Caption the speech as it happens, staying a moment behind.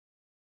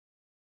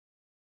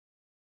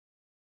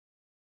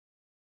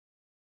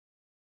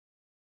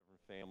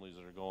families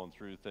that are going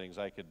through things.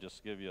 I could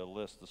just give you a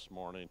list this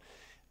morning.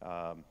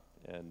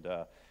 And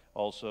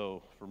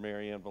also for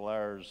Mary Ann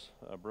Villar's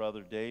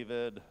brother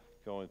David,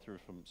 going through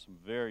some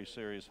very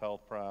serious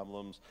health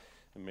problems.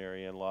 And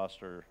Mary Ann lost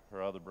her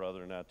other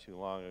brother not too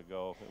long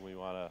ago, and we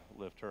want to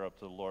lift her up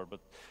to the Lord. But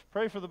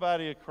pray for the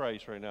body of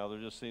Christ right now. There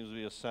just seems to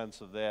be a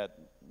sense of that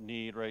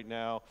need right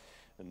now.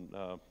 And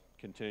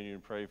continue to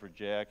pray for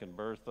Jack and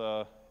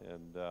Bertha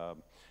and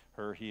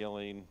her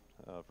healing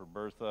for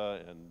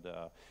Bertha. And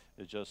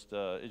it's just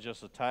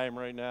a time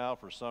right now,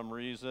 for some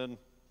reason,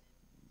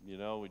 you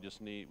know, we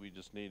just need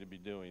to be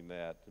doing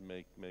that to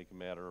make a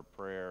matter of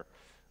prayer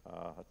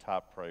a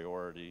top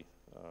priority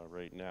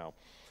right now.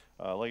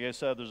 Like I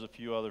said, there's a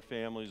few other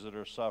families that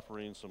are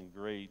suffering some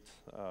great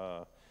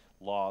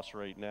loss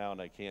right now,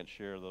 and I can't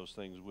share those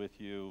things with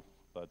you,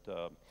 but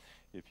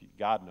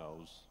God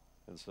knows,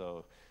 and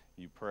so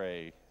you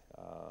pray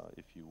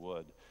if you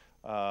would.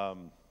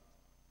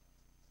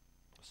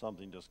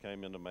 Something just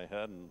came into my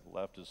head and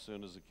left as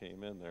soon as it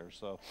came in there.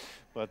 So,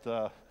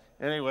 but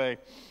anyway,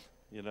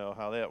 you know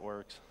how that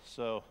works.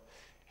 So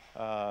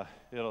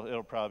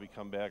it'll probably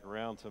come back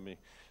around to me.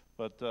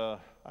 But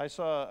I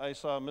saw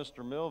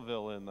Mr.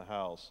 Millville in the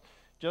house.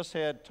 Just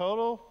had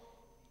total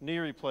knee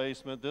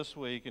replacement this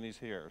week, and he's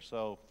here.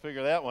 So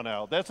figure that one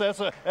out. That's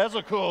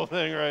a cool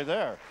thing right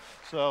there.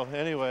 So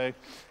anyway,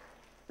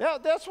 yeah,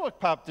 that's what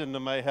popped into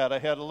my head. I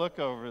had to look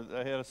over. I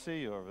had to see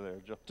you over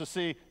there to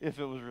see if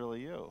it was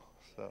really you.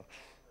 So,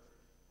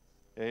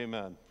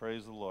 amen.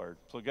 Praise the Lord.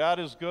 So God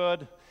is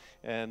good.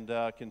 And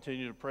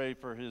continue to pray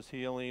for his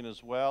healing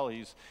as well.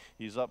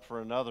 He's up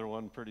for another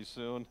one pretty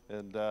soon,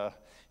 and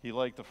he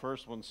liked the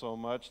first one so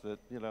much that,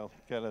 you know,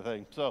 kind of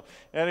thing. So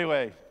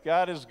anyway,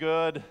 God is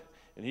good,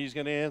 and he's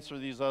going to answer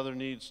these other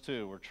needs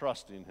too. We're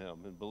trusting him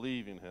and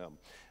believing him.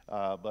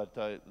 But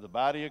the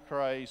body of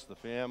Christ, the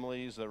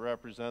families that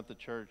represent the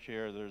church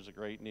here, there's a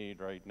great need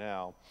right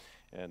now.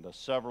 And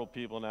several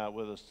people not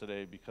with us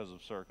today because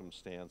of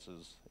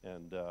circumstances.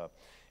 And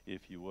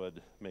if you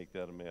would, make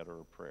that a matter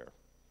of prayer.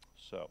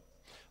 So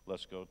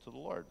let's go to the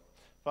Lord.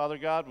 Father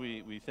God,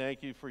 we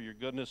thank you for your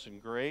goodness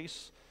and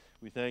grace.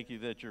 We thank you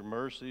that your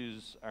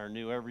mercies are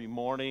new every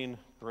morning.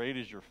 Great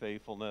is your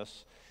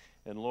faithfulness.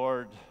 And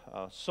Lord,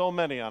 so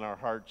many on our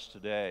hearts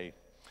today.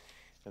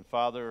 And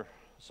Father,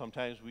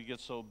 sometimes we get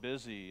so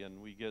busy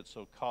and we get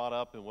so caught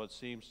up in what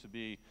seems to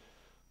be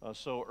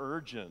so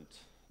urgent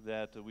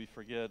that we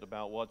forget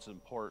about what's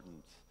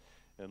important.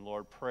 And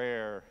Lord,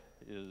 prayer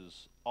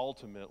is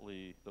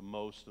ultimately the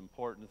most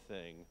important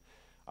thing.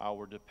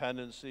 Our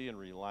dependency and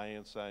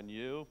reliance on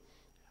you,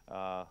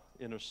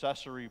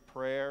 intercessory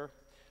prayer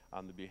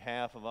on the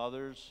behalf of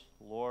others.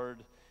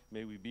 Lord,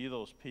 may we be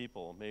those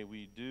people. May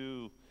we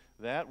do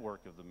that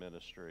work of the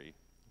ministry.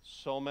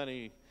 So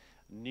many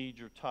need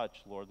your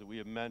touch, Lord, that we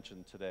have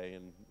mentioned today,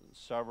 and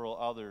several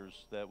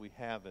others that we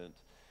haven't.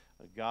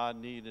 God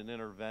need an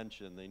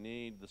intervention. They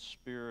need the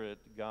Spirit,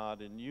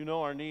 God, and you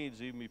know our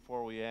needs even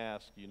before we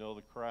ask. You know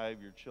the cry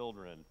of your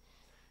children.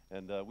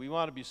 And we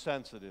want to be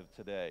sensitive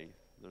today.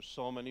 There's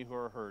so many who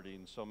are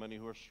hurting, so many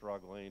who are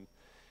struggling,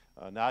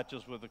 not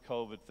just with the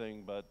COVID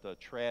thing, but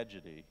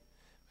tragedy.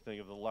 Think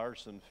of the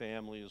Larson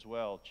family as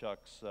well.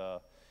 Chuck's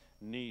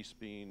niece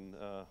being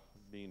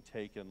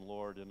taken,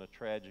 Lord, in a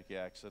tragic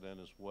accident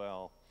as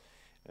well.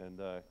 And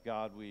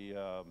God, we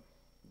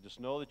just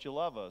know that you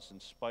love us in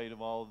spite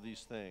of all of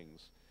these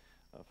things.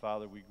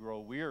 Father, we grow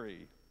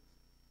weary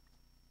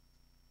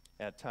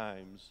at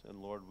times, and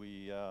Lord,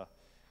 we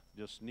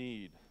just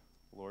need,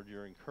 Lord,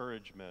 your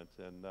encouragement,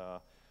 and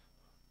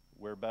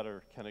where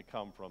better can it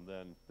come from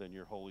than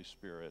your Holy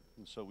Spirit?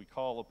 And so we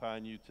call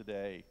upon you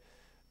today,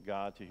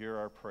 God, to hear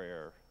our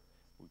prayer.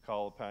 We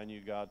call upon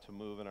you, God, to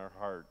move in our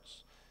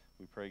hearts.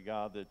 We pray,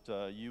 God,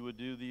 that you would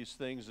do these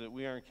things that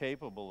we aren't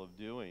capable of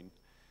doing.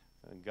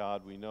 And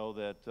God, we know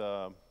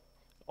that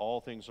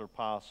all things are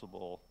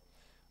possible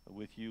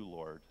with you,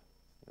 Lord.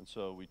 And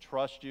so we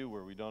trust you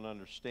where we don't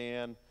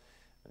understand.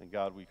 And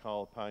God, we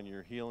call upon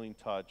your healing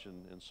touch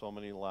in so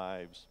many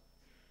lives,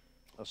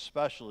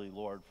 especially,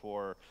 Lord,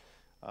 for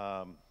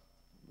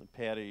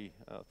Patty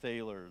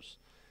Thaler's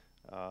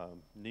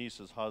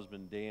niece's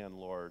husband, Dan,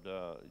 Lord.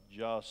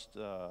 Just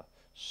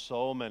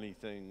so many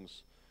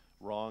things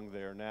wrong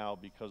there now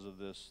because of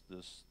this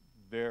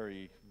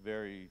very,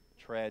 very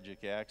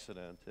tragic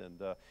accident.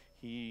 And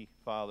he,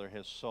 Father,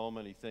 has so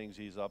many things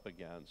he's up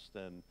against.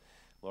 And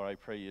Lord, I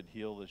pray you'd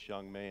heal this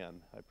young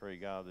man. I pray,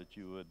 God, that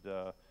you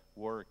would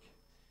work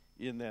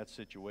in that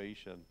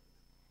situation.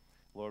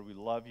 Lord, we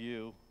love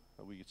you.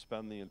 We could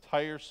spend the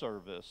entire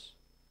service,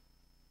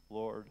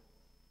 Lord,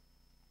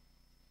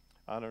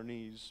 on our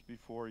knees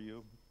before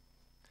you.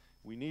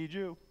 We need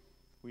you.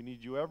 We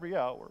need you every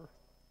hour.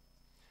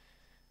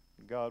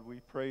 God, we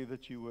pray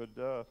that you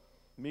would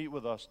meet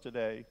with us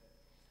today.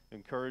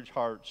 Encourage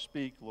hearts.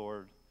 Speak,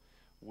 Lord,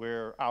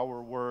 where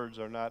our words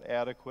are not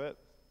adequate,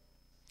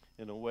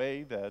 in a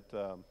way that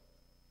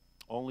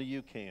only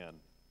you can.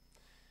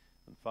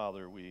 And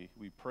Father, we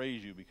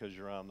praise you because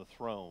you're on the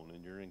throne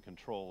and you're in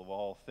control of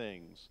all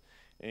things.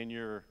 And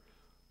you're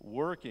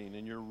working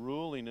and you're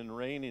ruling and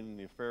reigning in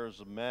the affairs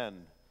of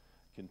men.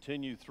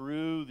 Continue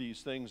through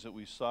these things that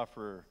we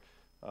suffer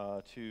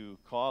to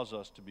cause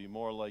us to be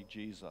more like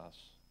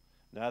Jesus.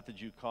 Not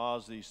that you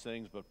cause these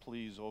things, but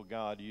please, oh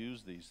God,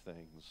 use these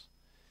things.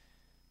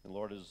 And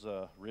Lord, as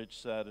Rich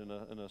said in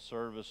a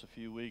service a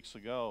few weeks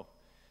ago,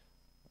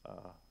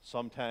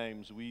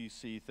 sometimes we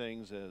see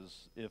things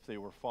as if they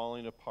were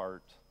falling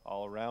apart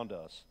all around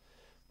us.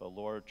 But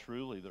Lord,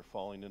 truly they're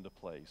falling into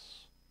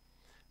place.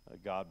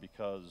 God,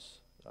 because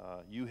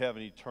you have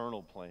an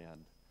eternal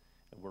plan,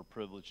 and we're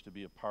privileged to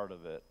be a part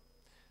of it.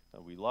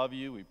 We love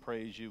you, we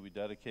praise you, we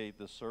dedicate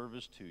this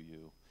service to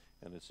you,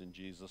 and it's in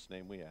Jesus'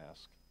 name we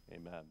ask.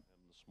 Amen. And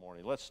this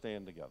morning, let's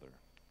stand together.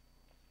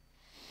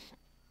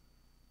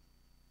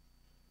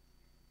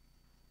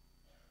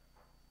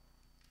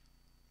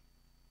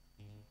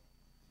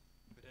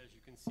 But as you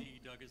can see,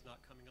 Doug is not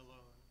coming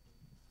alone.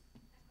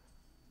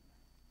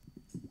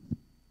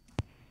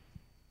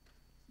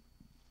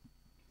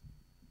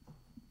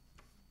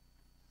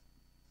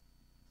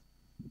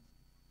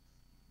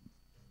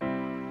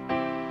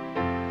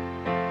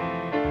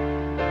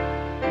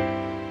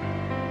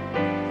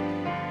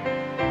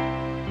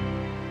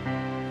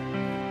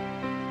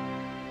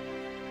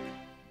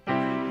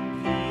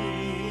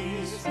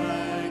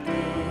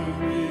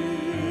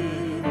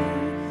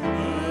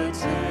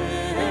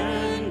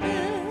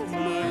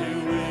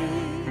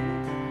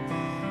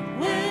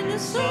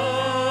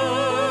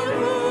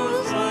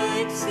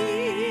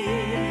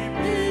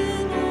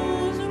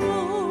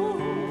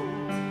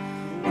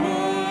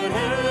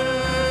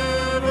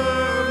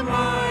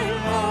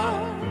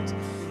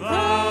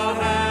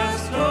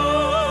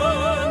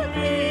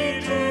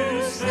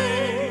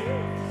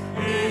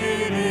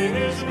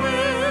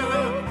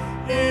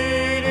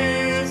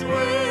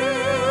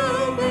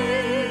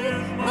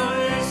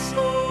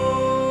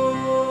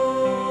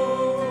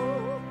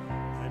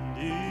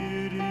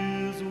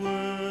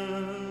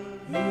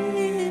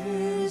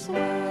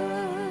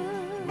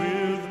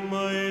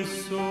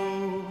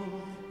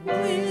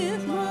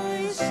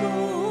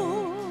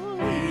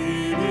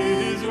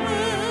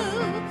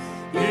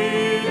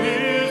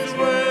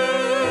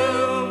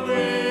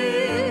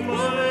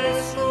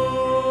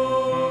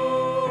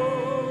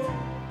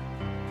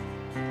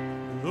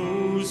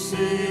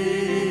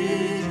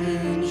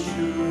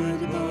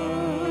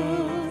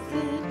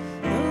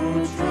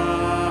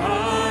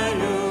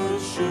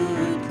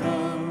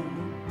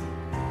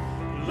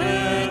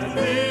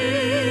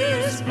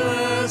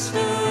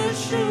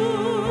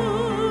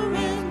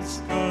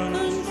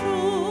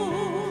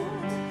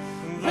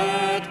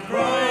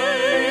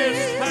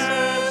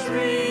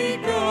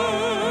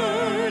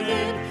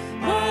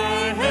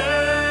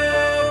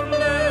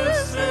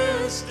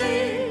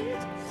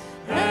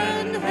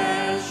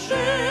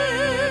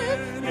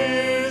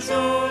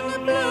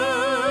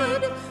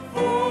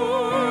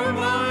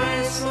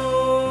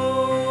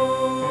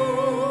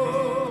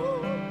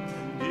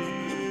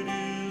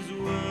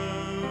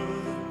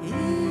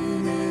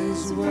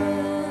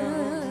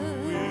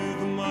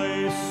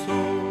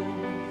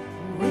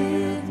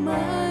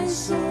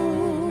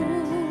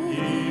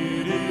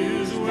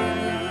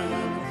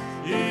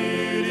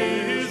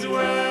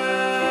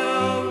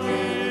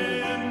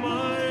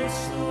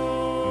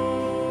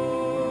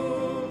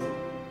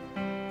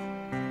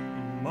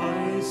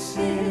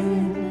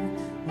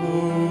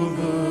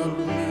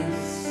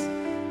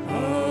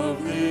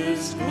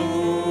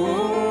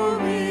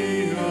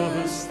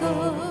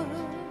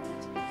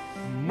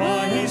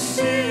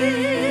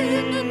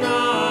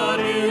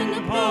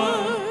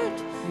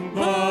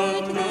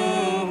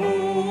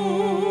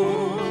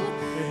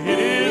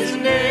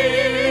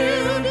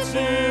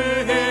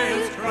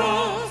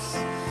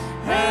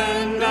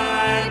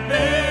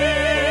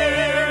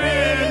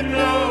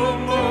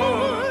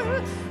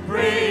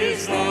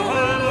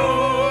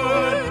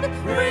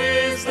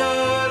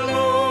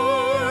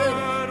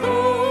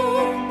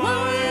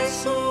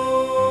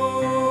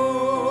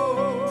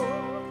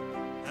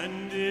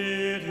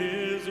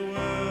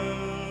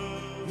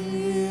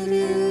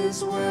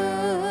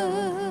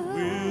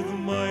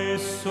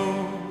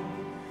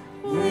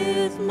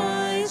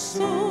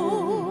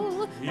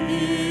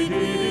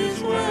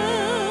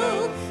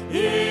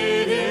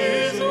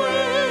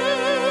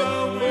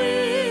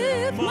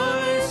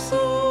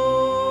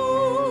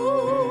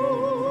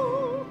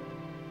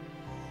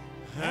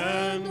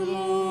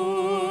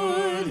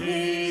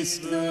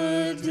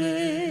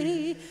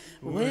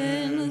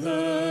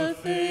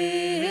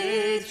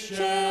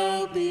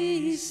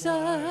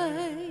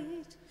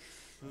 beside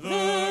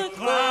the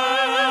cloud.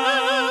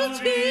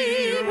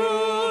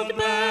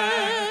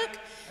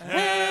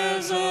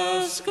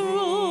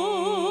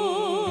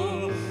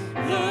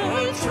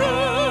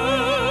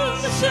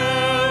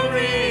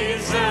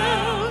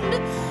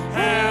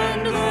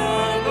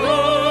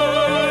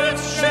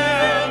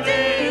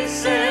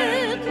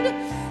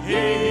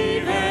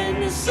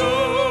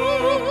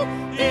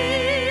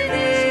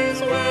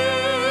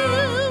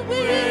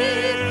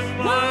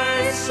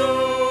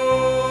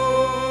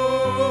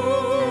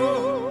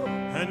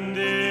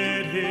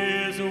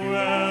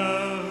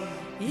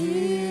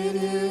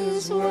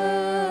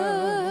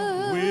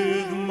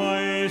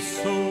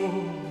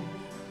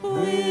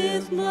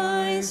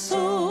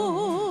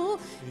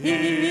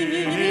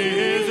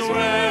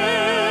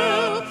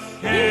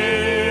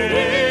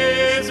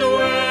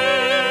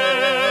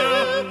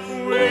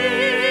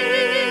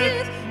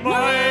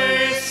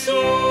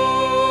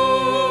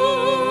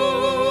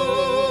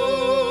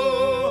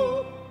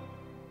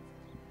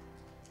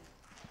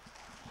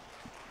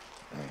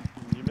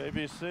 may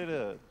be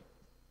seated.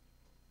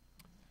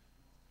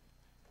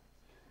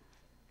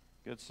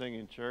 Good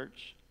singing,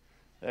 church.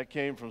 That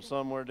came from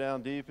somewhere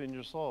down deep in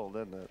your soul,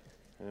 didn't it?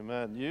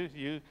 Amen.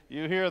 You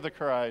hear the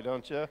cry,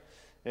 don't you?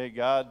 Hey,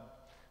 God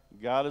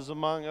is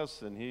among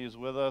us, and He is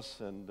with us,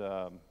 and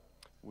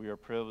we are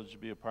privileged to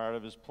be a part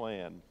of His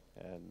plan.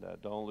 And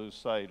don't lose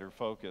sight or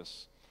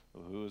focus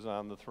of who is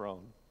on the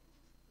throne.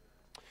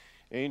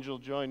 Angel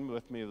joined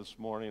with me this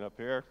morning up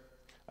here.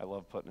 I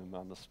love putting him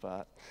on the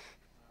spot.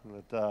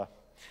 But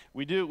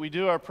we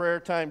do our prayer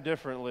time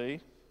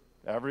differently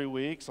every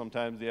week.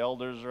 Sometimes the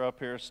elders are up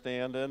here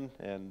standing,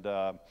 and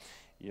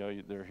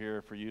they're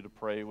here for you to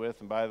pray with.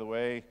 And by the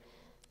way,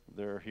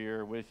 they're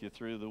here with you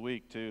through the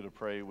week too to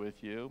pray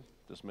with you.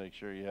 Just make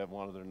sure you have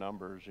one of their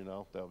numbers.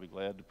 They'll be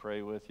glad to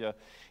pray with you.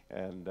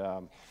 And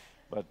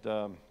but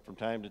from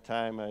time to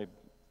time, I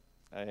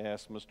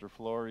ask Mr.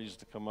 Flores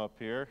to come up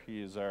here.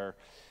 He is our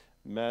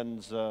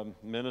men's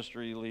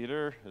ministry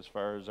leader as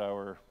far as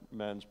our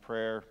men's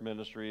prayer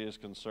ministry is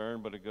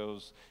concerned, but it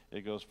goes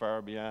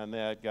far beyond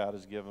that. God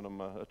has given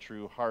him a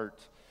true heart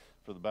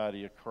for the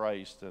body of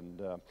Christ. And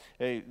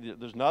hey,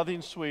 there's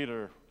nothing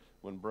sweeter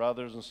when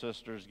brothers and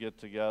sisters get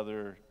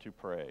together to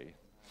pray.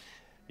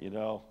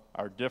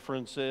 Our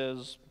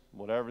differences,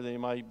 whatever they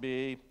might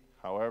be,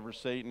 however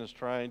Satan is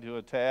trying to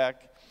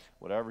attack,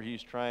 whatever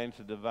he's trying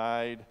to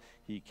divide,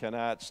 he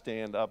cannot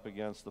stand up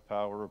against the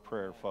power of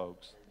prayer,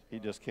 folks. He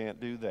just can't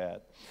do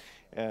that.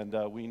 And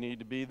we need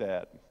to be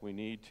that. We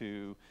need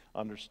to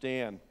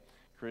understand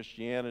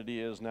Christianity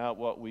is not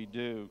what we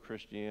do.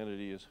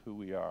 Christianity is who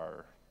we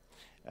are.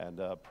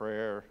 And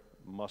prayer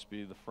must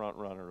be the front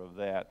runner of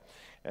that.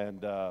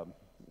 And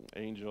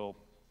Angel,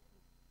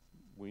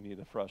 we need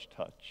a fresh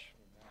touch.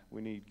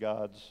 We need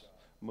God's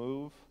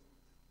move.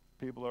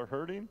 People are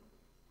hurting.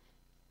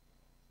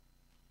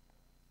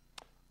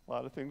 A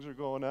lot of things are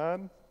going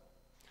on.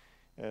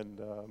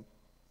 And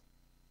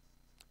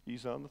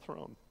He's on the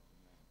throne.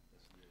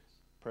 Yes, He is.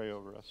 Pray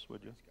over us,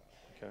 would you?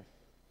 Okay.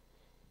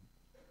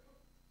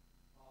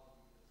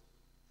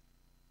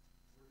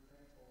 We're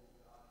thankful,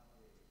 God,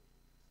 today.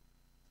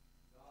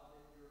 God,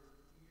 that your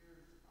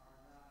ears are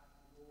not,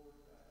 Lord,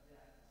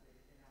 deaf.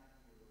 They cannot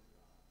hear, O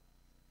God.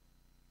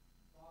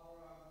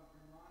 Father, I would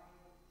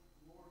remind,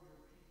 Lord,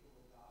 your people,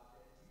 O God,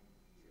 that you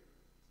hear,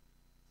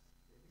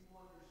 that you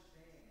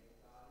understand, O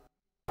God, that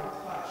you are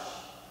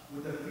touched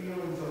with the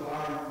feelings of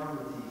our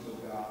infirmities, O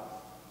God.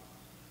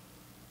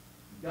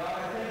 God,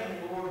 I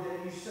thank you, Lord, that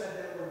you said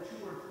that where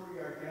two or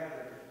three are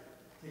gathered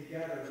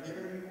together,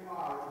 there you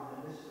are in the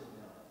midst of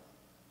them.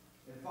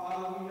 And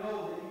Father, we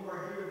know that you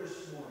are here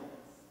this morning.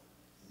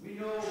 We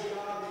know,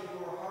 God, that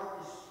your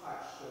heart is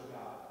touched, oh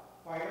God,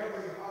 by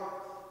every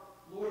heart,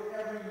 Lord,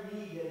 every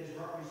need that is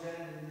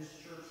represented in this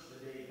church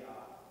today,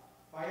 God.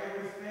 By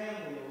every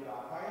family, oh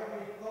God, by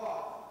every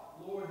thought,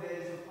 Lord, that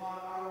is upon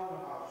our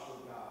own hearts,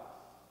 oh God.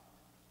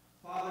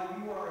 Father,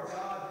 you are a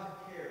God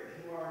who cares.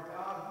 You are a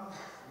God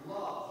who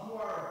loves. You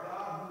are a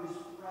God who is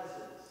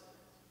present.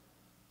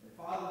 And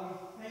Father,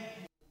 we thank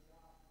you,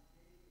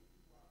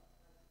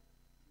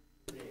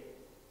 today.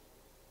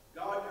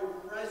 God, you're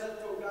present,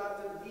 oh God,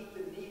 to meet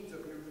the needs of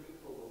your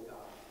people, oh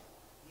God.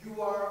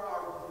 You are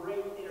our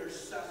great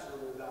intercessor,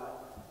 oh God.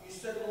 You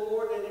said,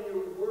 Lord, that in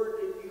your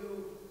word that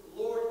you,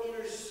 Lord,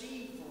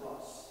 intercede for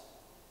us.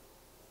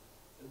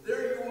 And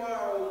there you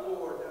are, oh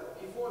Lord,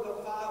 before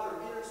the Father,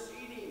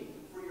 interceding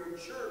for your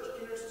church,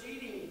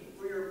 interceding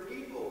for your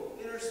people,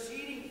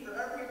 interceding for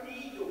every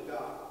need, oh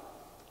God.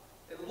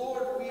 And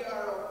Lord, we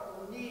are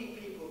needy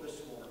people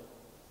this morning.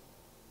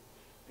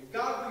 And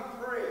God,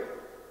 we pray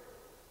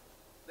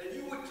that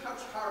you would touch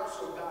hearts,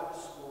 oh God,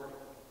 this morning.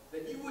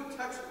 That you would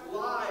touch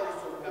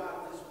lives, oh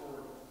God, this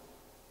morning.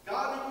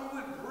 God, that you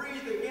would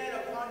breathe again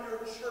upon your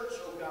church,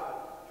 oh God,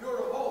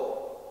 your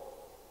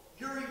hope,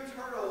 your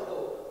eternal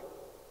hope,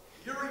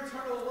 your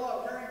eternal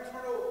love, your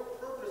eternal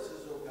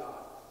purposes, oh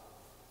God.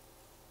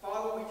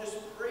 Father, we just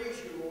praise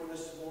you, Lord,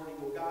 this morning,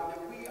 oh God,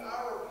 that we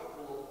are a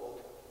people of hope.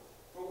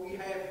 For we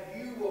have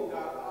you, oh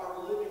God,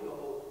 our living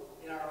hope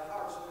in our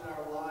hearts and in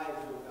our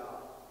lives, oh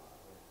God.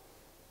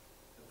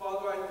 And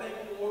Father, I thank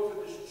you, Lord,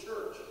 for this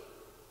church.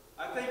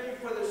 I thank you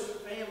for this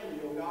family,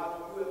 oh God,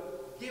 that you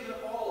have given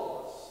all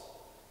of us.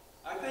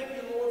 I thank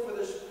you, Lord, for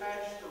this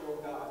pastor, oh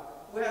God,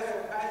 who has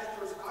a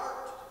pastor's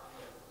heart.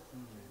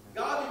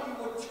 God, that you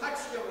would touch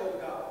him, oh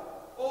God.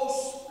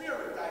 Oh,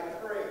 Spirit, I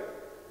pray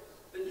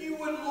that you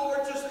would, Lord,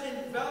 just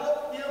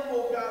envelop him,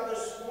 oh God,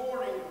 this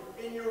morning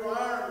in your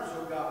arms,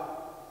 oh God.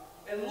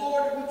 And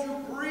Lord, would you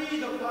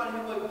breathe upon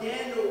him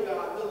again, oh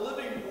God, the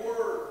living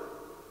word.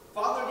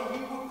 Father, that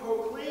he would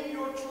proclaim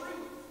your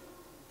truth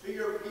to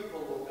your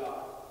people, oh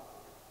God.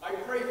 I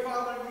pray,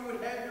 Father, you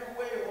would have your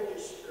way, Holy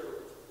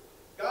Spirit.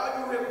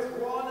 God, you have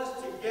drawn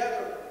us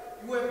together.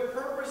 You have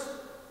purposed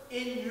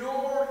in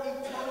your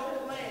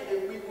eternal plan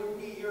that we would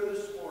be here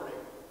this morning.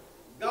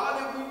 God,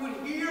 that we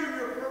would hear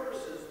your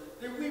purposes,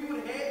 that we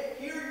would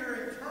hear your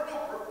eternal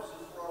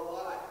purposes for our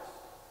lives.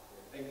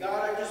 And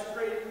God, I just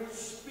pray that you would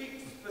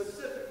speak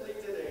specifically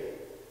today.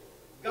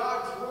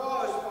 God,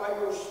 draw us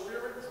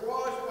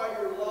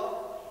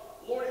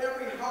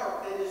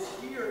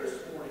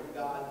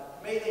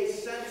they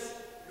sense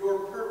your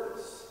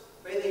purpose.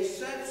 May they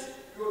sense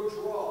your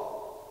draw.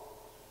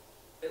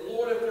 And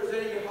Lord, if there's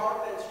any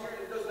heart that's here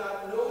that does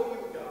not know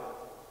you, God,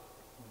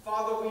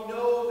 Father, we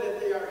know that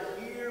they are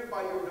here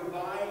by your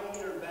divine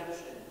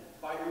intervention,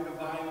 by your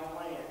divine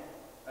plan.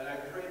 And I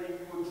pray that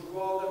you would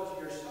draw them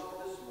to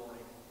yourself this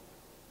morning.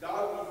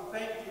 God, we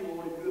thank you,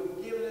 Lord, that you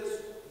have given us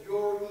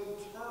your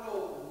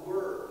eternal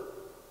word.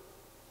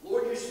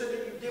 Lord, you said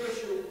that you give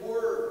us your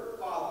word,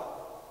 Father.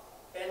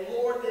 And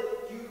Lord, that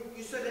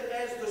you said that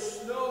as the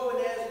snow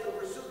and as the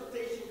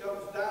precipitation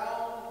comes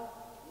down,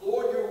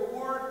 Lord, your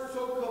word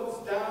so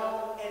comes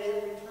down and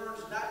it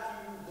returns not to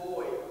you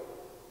void,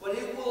 but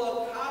it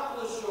will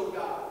accomplish, oh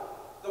God,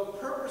 the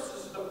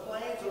purposes and the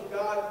plans of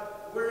God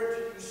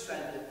whereto you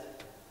send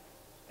it.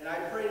 And I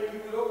pray that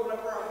you would open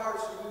up our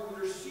hearts and we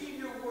would receive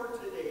your word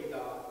today,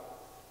 God.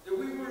 That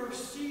we would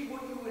receive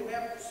what you would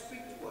have to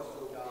speak to us,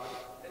 oh God.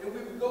 And that we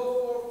would go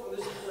forth from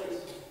this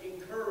place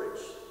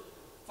encouraged,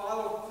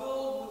 Father,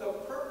 filled with the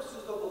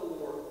purposes of the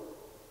Lord.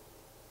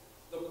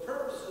 The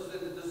purposes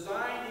and the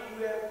design that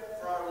you have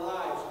for our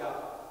lives,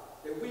 God.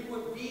 That we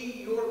would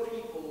be your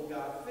people, oh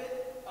God,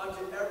 fit unto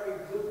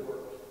every good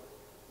work.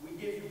 We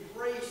give you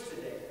praise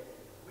today.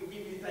 We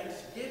give you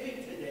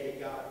thanksgiving today,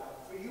 God,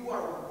 for you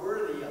are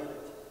worthy of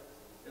it.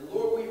 And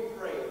Lord, we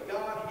pray,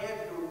 God, have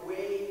your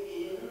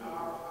way in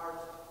our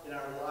hearts, in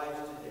our lives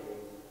today.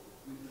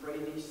 We pray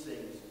these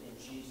things in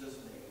Jesus'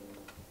 name.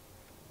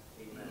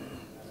 Amen.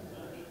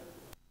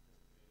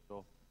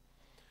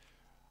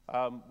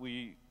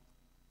 We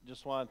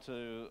just want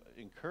to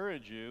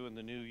encourage you in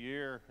the new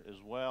year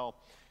as well.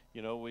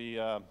 You know, we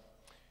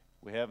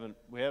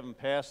haven't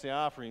passed the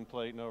offering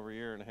plate in over a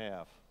year and a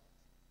half.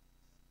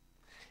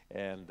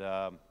 And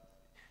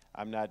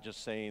I'm not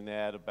just saying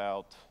that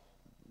about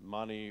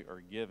money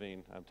or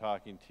giving. I'm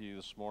talking to you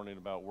this morning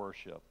about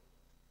worship.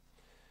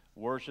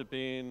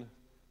 Worshiping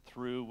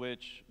through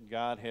which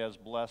God has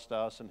blessed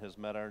us and has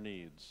met our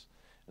needs.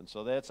 And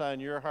so that's on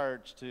your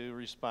hearts to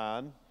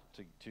respond,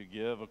 to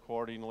give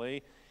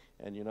accordingly.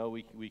 And you know,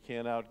 we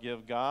can't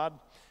outgive God.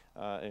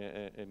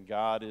 And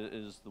God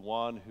is the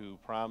one who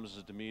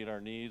promises to meet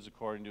our needs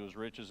according to his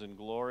riches and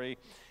glory.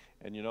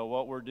 And you know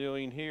what we're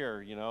doing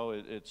here, you know,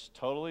 it's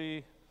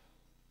totally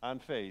on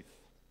faith.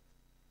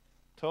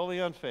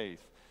 Totally on faith.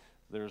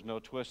 There's no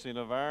twisting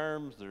of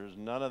arms. There's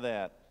none of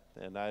that.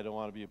 And I don't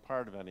want to be a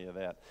part of any of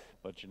that.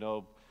 But you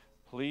know,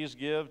 please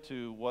give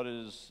to what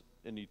is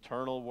an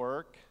eternal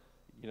work.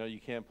 You know,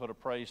 you can't put a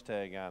price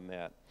tag on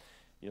that.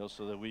 You know,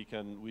 so that we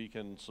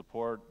can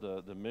support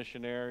the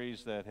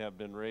missionaries that have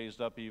been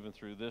raised up even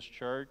through this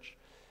church.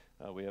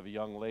 We have a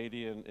young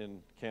lady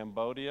in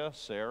Cambodia,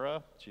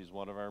 Sarah. She's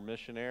one of our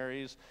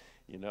missionaries.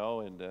 You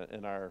know, and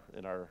in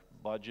our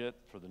budget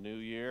for the new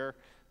year,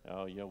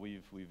 you know,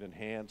 we've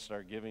enhanced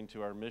our giving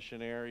to our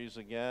missionaries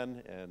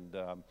again, and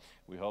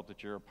we hope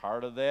that you're a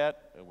part of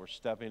that. And we're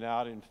stepping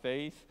out in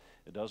faith.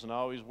 It doesn't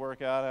always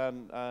work out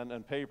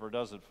on paper,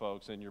 does it,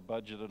 folks? In your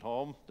budget at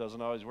home,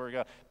 doesn't always work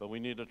out. But we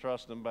need to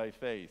trust Him by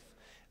faith,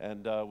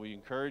 and we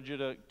encourage you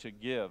to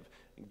give,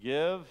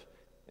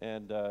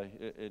 and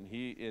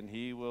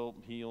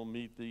He'll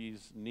meet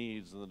these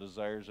needs and the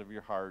desires of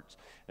your hearts.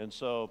 And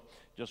so,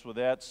 just with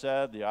that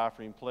said, the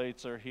offering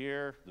plates are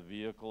here, the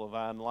vehicle of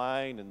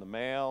online, and the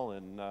mail,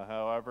 and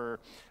however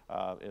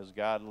as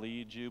God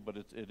leads you. But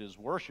it is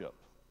worship.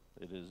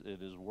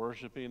 It is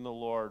worshiping the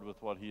Lord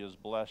with what He has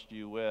blessed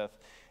you with,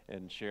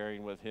 and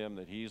sharing with Him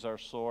that He's our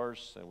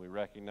source, and we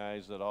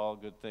recognize that all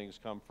good things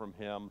come from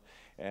Him,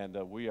 and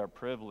we are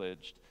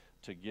privileged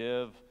to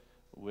give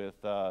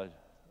with a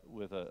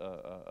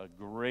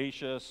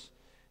gracious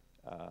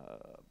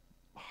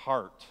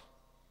heart.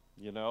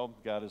 You know,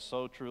 God has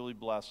so truly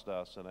blessed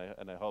us,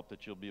 and I hope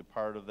that you'll be a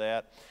part of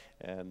that.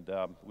 And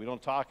we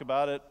don't talk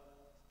about it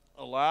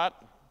a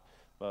lot,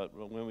 but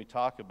when we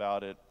talk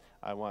about it,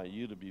 I want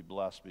you to be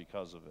blessed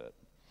because of it.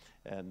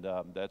 And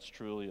that's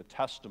truly a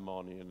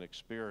testimony and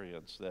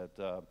experience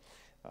that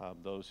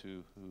those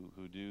who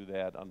do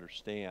that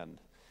understand.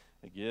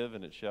 Give,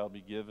 and it shall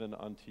be given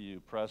unto you,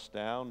 pressed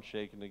down,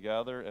 shaken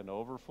together, and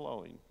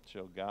overflowing.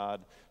 Shall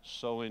God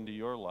sow into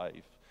your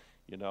life,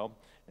 you know?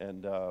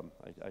 And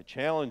I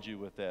challenge you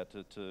with that,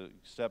 to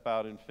step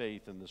out in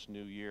faith in this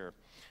new year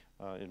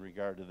in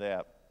regard to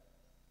that.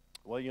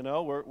 Well, you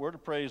know, we're to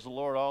praise the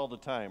Lord all the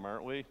time,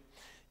 aren't we?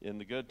 In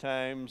the good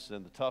times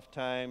and the tough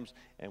times,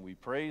 and we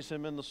praise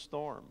Him in the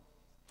storm.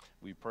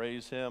 We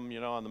praise Him, you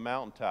know, on the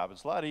mountaintop.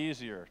 It's a lot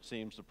easier, it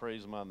seems, to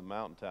praise Him on the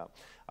mountaintop.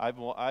 I've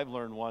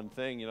learned one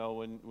thing, you know,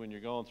 when you're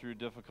going through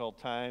difficult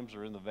times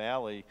or in the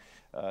valley,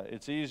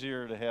 it's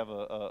easier to have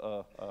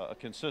a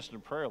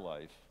consistent prayer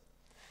life.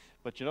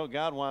 But, you know,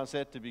 God wants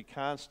that to be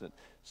constant.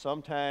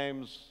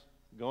 Sometimes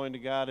going to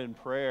God in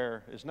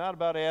prayer is not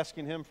about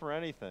asking Him for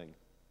anything.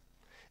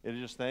 It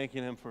is just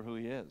thanking Him for who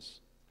He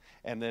is,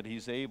 and that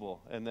He's able,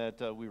 and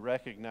that we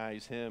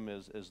recognize Him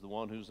as the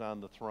one who's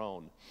on the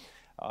throne.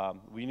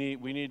 We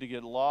need to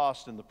get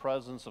lost in the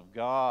presence of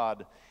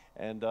God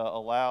and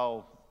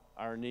allow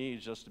our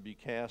needs just to be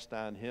cast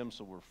on Him,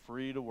 so we're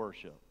free to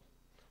worship.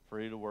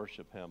 free to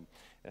worship him.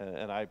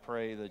 And I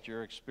pray that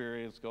your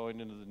experience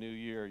going into the new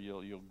year,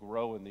 you'll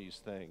grow in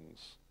these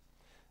things.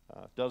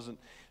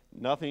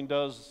 Nothing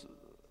does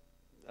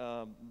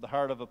the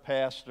heart of a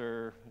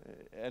pastor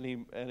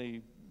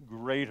any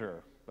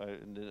greater. I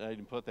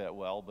didn't put that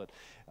well, but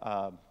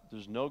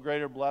there's no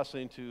greater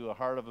blessing to a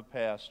heart of a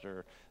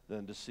pastor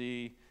than to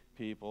see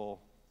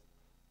people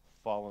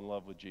fall in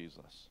love with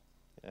Jesus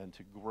and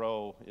to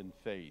grow in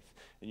faith.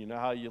 And you know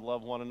how you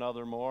love one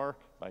another more?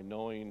 By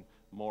knowing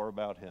more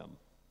about him.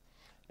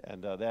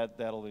 And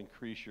that'll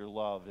increase your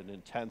love and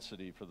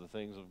intensity for the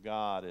things of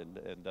God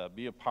and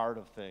be a part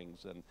of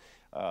things. And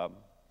I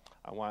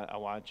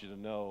want you to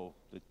know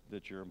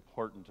that you're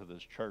important to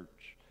this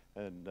church.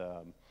 And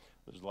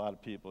there's a lot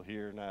of people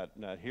here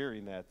not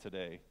hearing that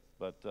today.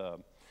 But,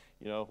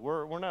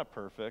 we're not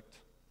perfect.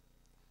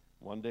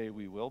 One day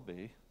we will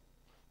be.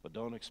 But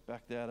don't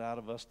expect that out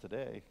of us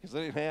today, because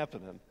it ain't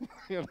happening.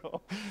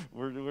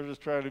 We're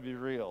just trying to be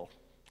real,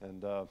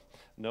 and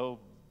no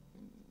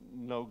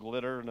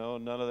glitter,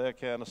 none of that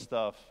kind of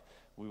stuff.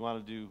 We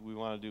want to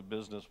do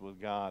business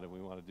with God, and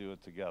we want to do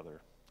it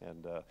together.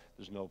 And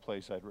there's no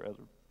place I'd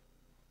rather.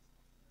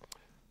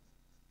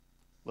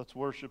 Let's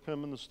worship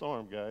him in the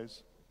storm,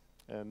 guys.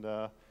 And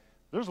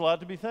there's a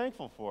lot to be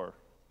thankful for.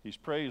 He's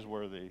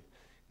praiseworthy,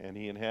 and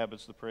he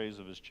inhabits the praise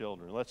of his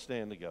children. Let's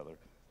stand together.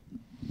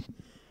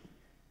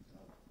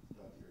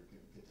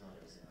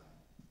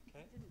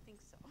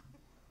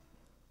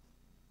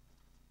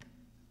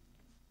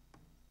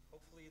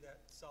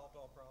 That solved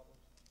all problems.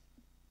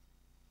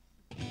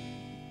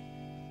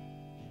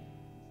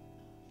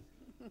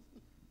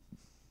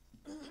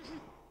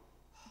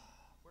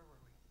 Where were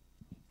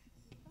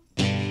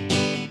we?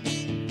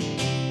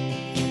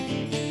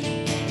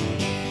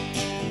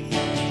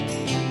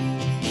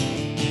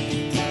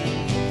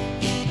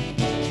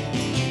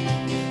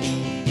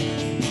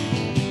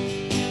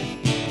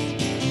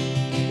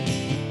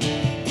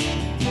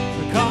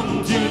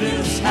 Come to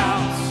this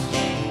house.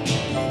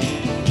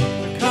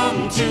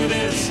 Come to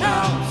this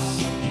house.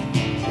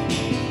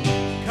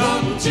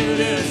 Come to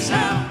this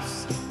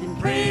house and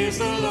praise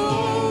the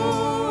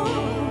Lord.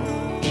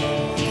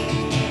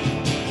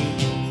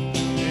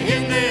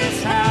 In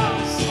this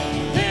house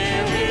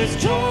there is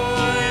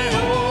joy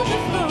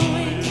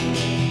overflowing.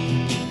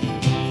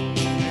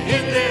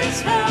 In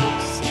this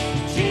house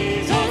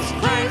Jesus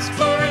Christ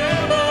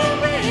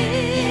forever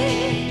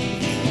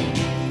reigns.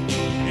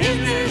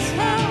 In this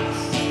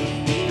house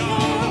we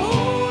are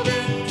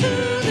holding to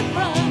the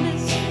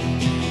promise.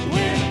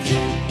 Where 2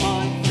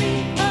 or 3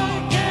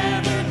 are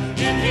gathered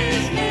in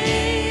his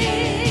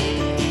name,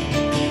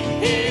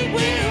 he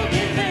will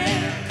be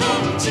there.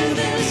 Come to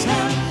this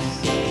house.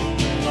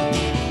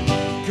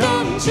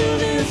 Come to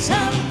this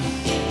house.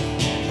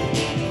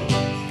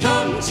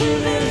 Come to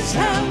this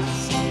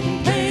house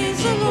and praise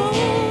the Lord.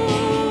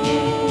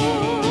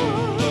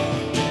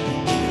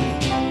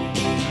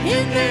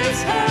 In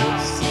this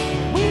house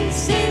we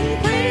sing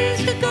praise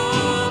to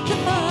God the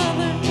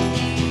Father.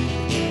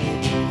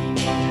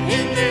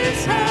 In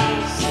this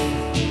house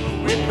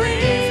we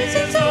praise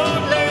his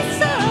only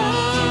Son.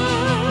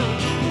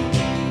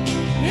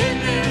 In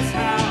this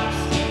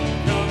house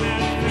come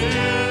and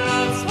fill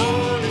us,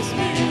 Holy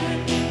Spirit,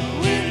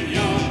 with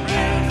your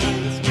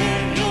presence,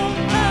 with your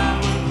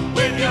power,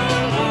 with your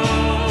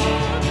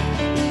love,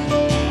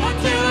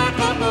 until our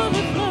cup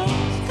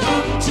overflows.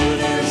 Come to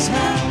this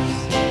house.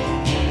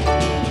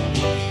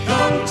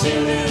 Come to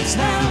this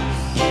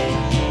house.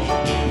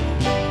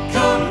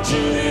 Come to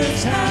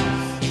this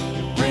house.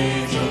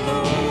 Praise the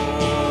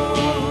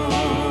Lord.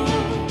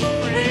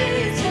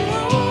 Praise the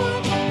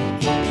Lord.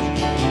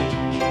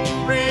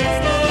 Praise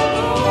the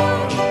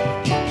Lord.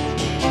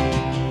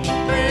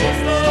 Praise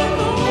the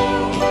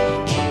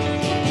Lord.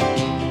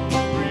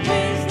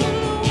 Praise the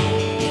Lord.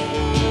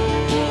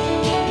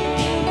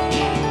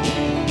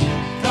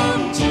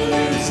 Come to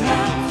this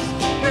house.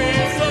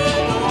 Praise the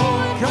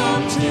Lord.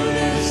 Come to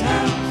this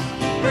house.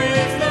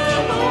 Praise the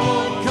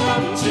Lord.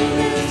 Come to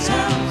this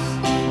house.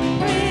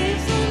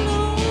 Praise the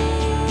Lord.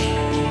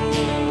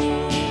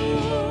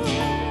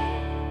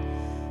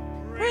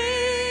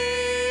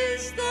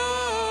 Praise the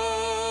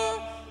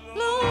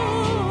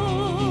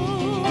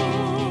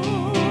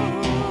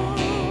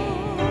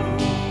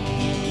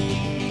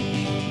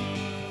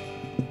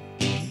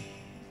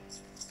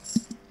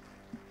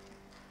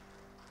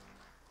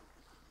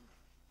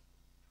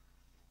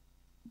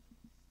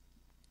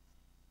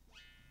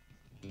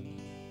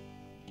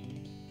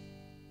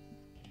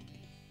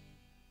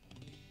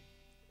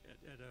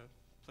At a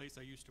place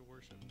I used to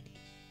worship,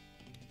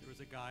 there was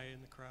a guy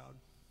in the crowd,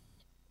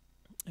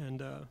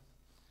 and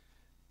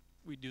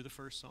we'd do the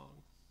first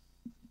song.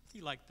 He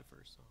liked the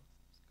first song.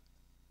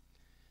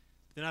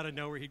 Then out of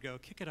nowhere he'd go,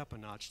 "Kick it up a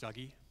notch,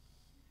 Dougie."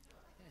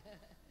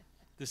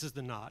 This is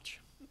the notch.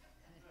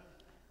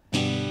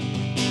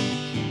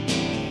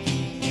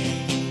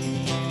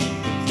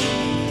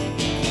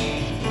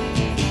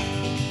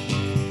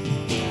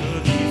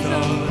 These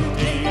are the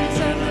days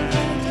of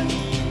Elijah,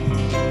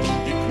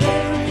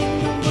 declaring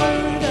the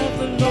word of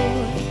the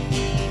Lord.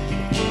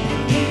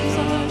 These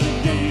are the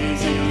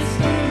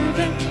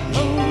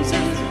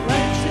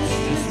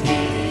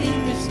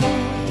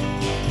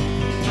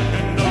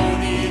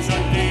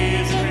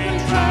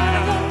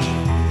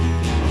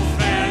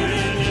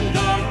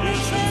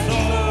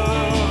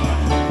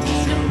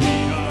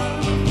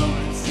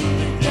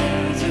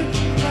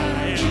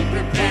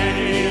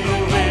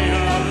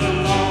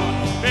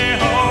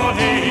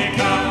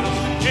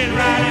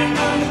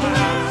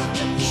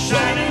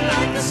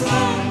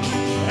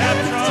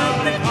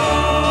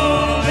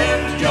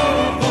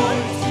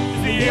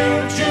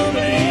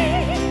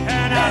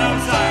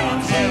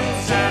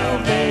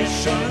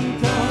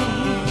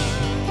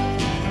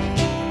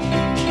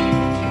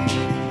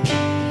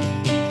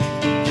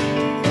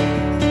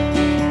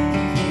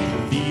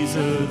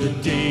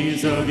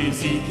of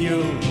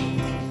Ezekiel,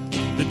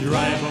 the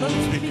dry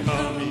bones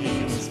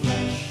becoming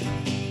flesh.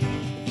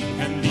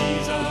 And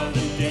these are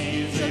the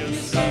days of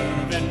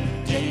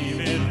servant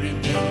David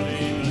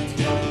rebuilding the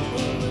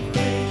temple of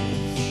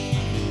praise.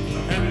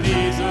 And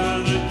these are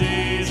the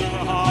days of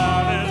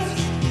harvest,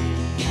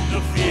 the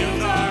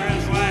fields are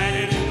as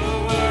wide in the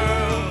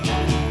world.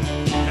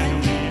 And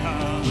we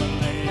are the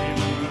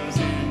laborers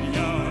in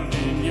your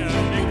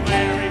vineyard,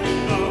 declaring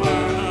the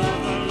word of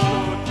the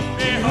Lord.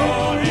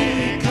 Behold, he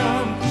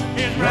comes,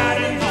 he's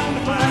riding on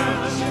the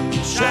clouds,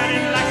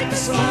 shining like the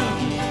sun.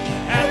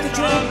 At the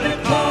trumpet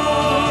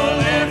call,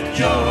 lift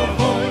your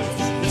voice.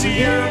 It's a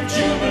year of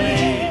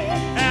jubilee,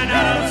 and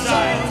out of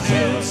Zion's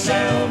hill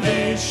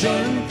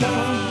salvation comes.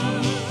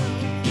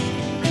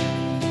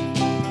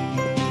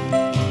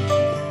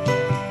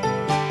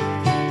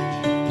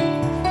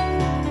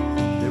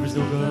 There is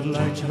no God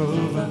like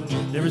Jehovah.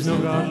 There is no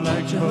God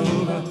like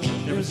Jehovah.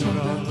 There is no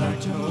God like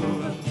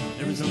Jehovah.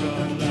 There is no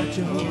God like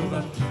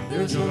Jehovah.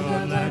 There is no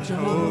God like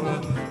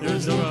Jehovah. There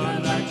is no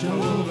God like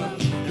Jehovah.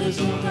 There is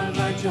no God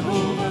like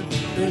Jehovah.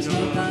 There is no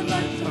God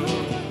like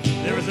Jehovah.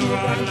 There is no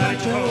God like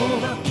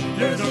Jehovah.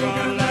 There is no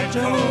God like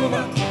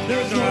Jehovah. There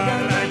is no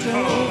God like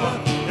Jehovah.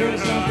 There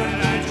is no God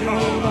like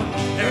Jehovah.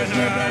 There is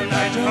no God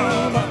like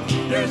Jehovah.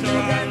 There is no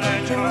God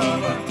like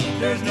Jehovah.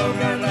 There is no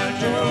God like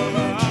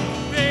Jehovah.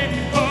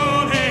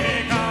 Behold, he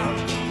comes,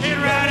 he's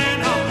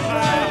riding on the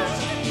clouds,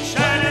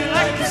 shining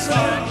like the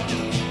sun.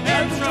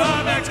 And the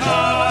trumpet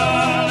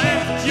call,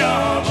 lift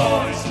your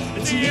voice.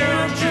 It's a year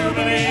of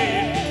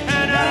jubilee,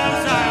 and out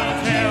of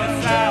Zion's hill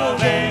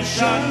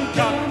salvation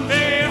comes.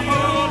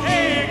 Behold,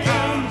 he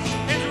comes,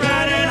 he's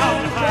riding on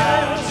the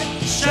clouds,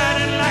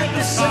 shining like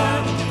the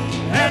sun.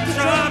 And the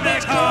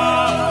trumpet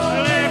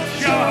call, lift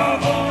your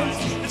voice.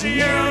 It's a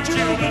year of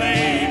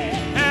jubilee,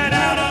 and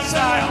out of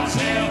Zion's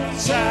hill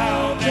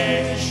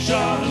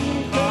salvation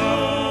comes.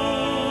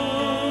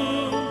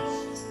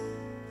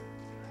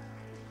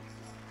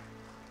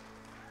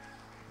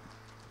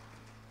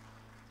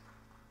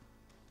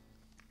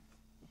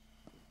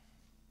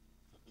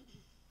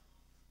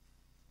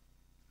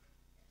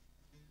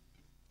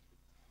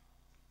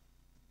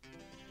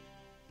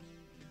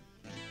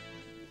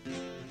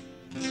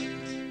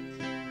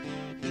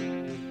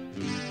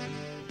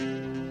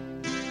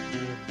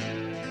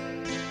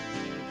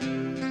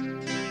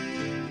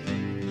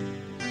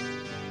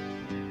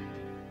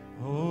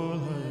 All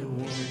I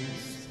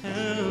once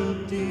held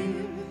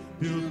dear,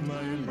 built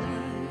my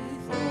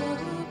life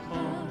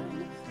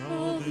upon.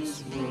 All this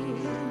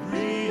world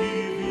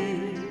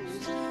reveals,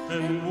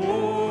 and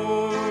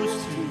wars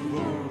to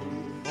go.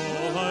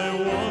 All I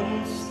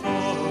once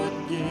thought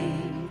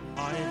gain, I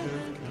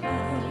have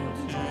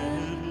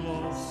counted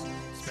loss,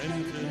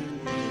 spent and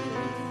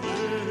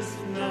worthless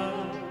now,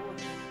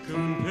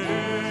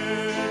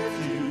 compared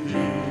to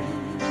thee.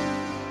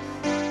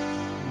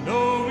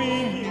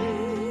 Knowing you,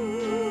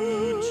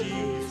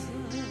 Jesus,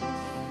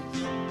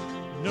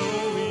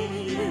 knowing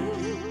you,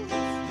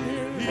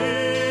 there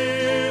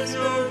is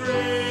no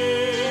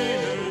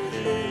greater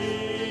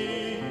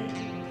thing.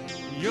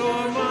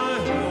 You're my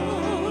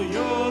all,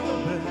 you're the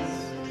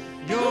best.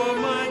 You're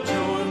my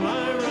joy,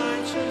 my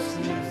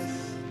righteousness,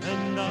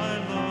 and I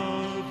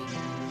love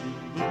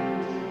you, Lord.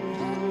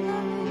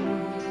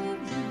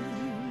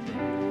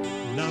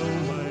 Now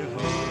my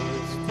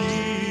heart's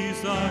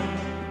desire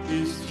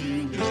is to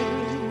know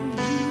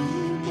you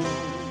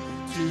more,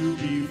 to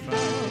be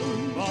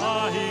found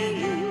by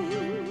you,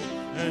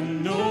 and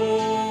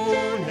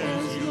known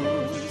as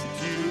yours,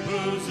 to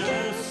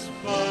possess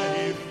by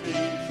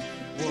faith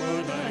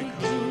what I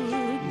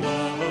could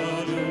not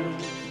earn,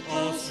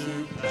 all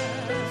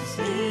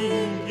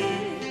surpassing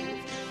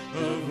gift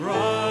of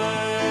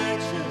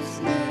righteousness.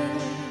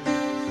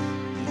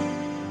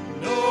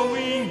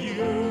 Knowing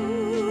you,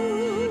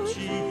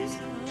 Jesus,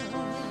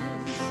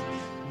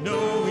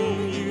 knowing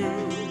you,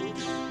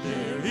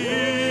 there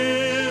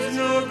is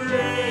no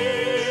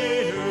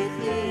greater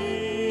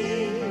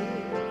thing.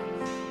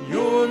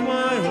 You're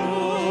my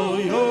all,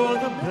 you're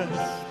the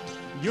best.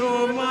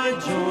 You're my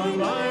joy,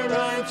 my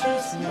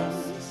righteousness,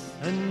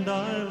 and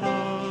I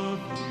love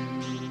you.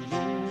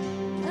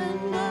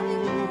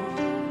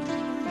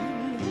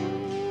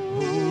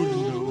 Oh,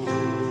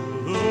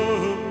 know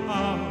the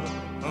power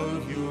of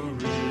your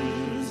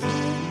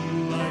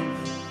risen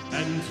life,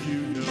 and to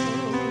know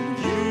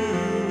you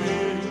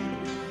in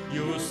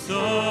your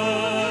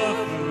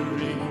sufferings,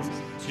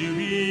 to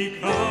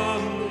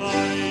become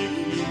like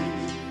you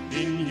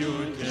in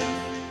your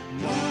death,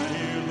 my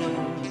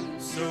Lord.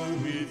 So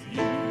with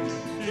you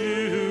to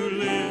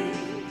live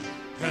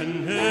and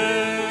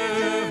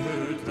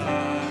never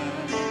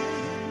die.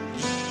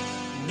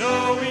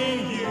 Knowing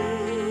you,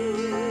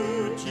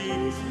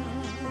 Jesus,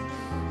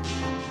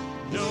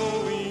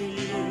 knowing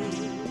you,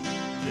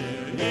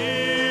 there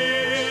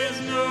is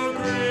no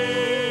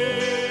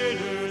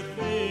greater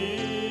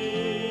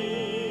thing.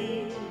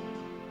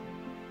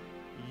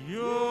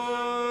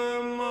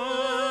 You're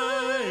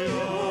my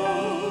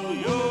all,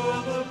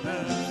 you're the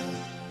best.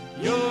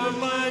 You're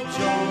my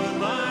joy,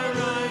 my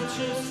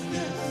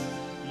righteousness.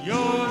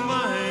 You're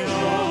my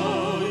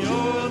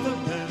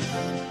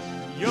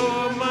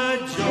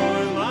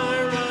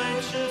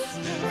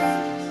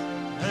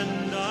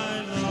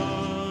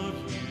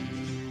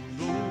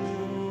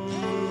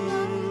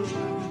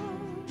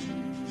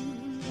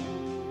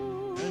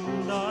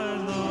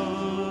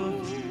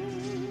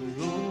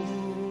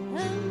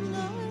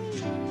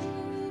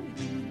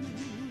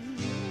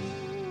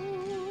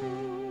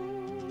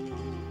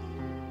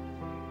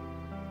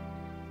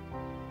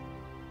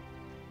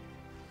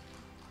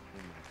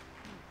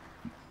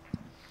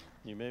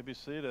You may be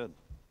seated.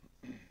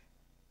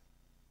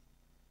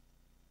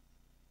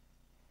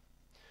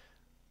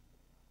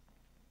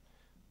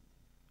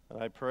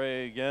 And I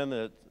pray again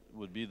that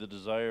would be the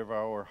desire of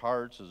our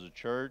hearts as a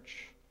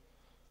church,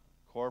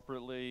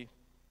 corporately,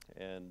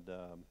 and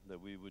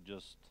that we would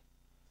just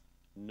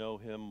know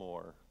him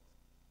more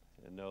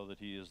and know that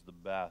he is the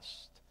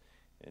best,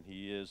 and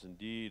he is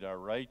indeed our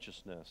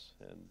righteousness.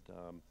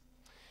 And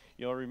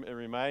it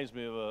reminds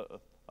me of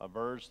a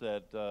verse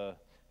that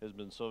has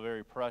been so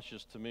very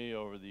precious to me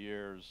over the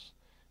years.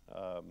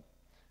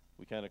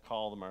 We kind of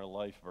call them our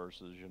life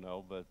verses,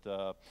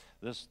 but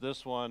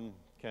this one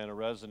kind of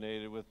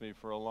resonated with me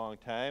for a long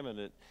time,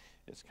 and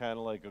it's kind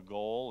of like a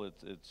goal.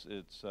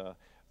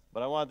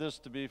 But I want this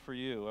to be for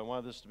you. I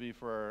want this to be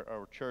for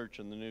our church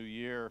in the new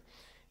year,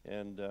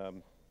 and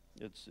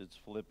it's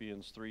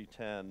Philippians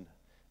 3:10,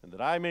 and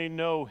that I may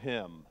know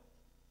him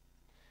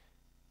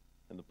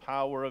and the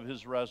power of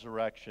his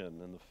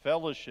resurrection and the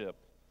fellowship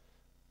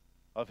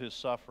of his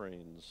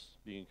sufferings,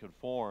 being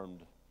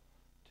conformed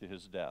to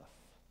his death.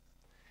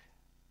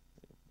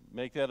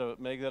 Make that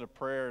a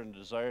prayer and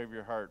desire of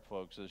your heart,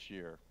 folks, this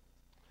year,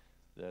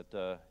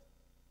 that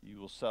you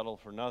will settle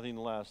for nothing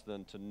less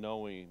than to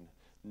knowing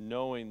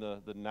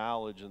the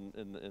knowledge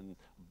and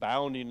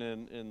bounding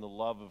in the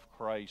love of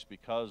Christ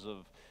because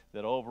of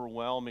that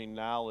overwhelming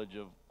knowledge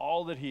of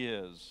all that he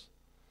is.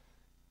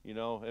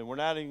 And we're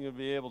not even going to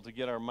be able to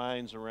get our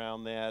minds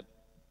around that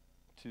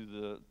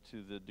to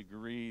the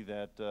degree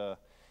that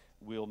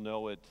we'll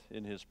know it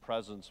in his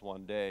presence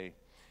one day.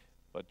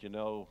 But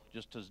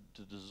just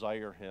to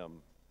desire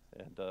him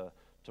and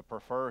to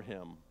prefer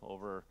him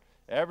over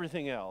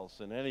everything else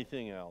and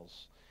anything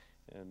else.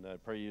 And I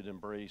pray you'd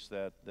embrace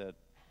that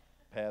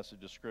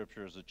passage of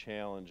Scripture as a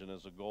challenge and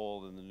as a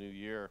goal in the new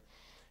year.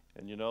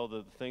 And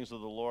the things of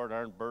the Lord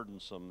aren't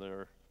burdensome.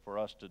 They're for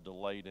us to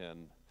delight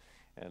in.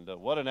 And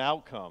what an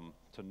outcome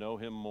to know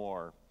him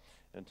more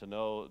and to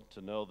know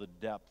the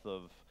depth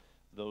of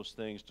those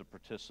things to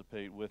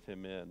participate with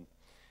him in.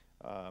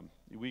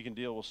 We can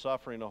deal with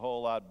suffering a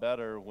whole lot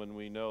better when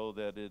we know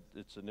that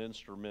it's an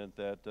instrument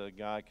that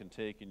God can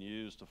take and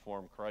use to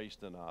form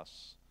Christ in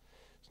us.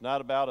 It's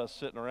not about us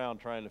sitting around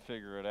trying to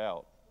figure it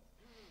out.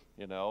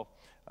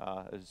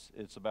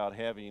 It's about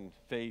having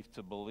faith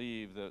to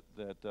believe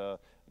that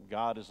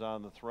God is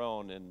on the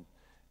throne, and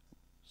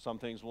some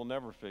things we'll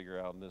never figure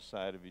out on this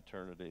side of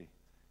eternity,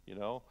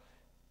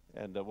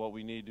 And what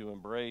we need to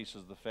embrace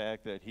is the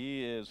fact that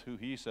he is who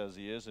he says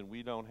he is, and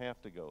we don't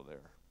have to go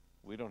there.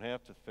 We don't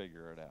have to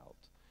figure it out.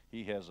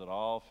 He has it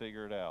all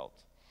figured out.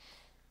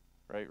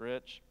 Right,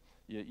 Rich?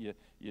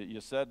 You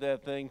said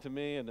that thing to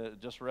me, and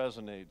it just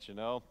resonates,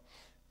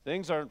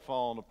 Things aren't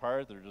falling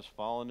apart. They're just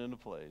falling into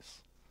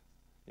place.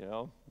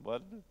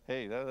 But,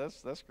 hey,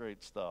 that's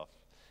great stuff.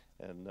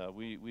 And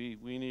we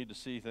need to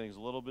see things a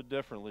little bit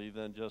differently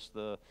than just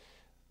the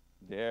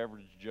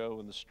average Joe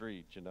in the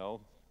street,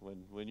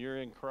 When you're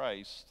in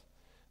Christ,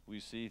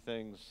 we see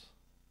things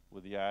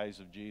with the eyes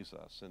of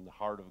Jesus and the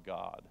heart of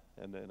God.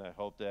 And I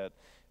hope that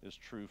is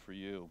true for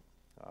you.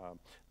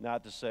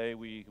 Not to say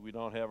we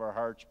don't have our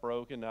hearts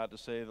broken, not to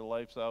say that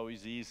life's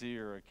always easy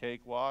or a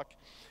cakewalk.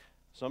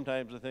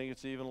 Sometimes I think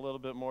it's even a little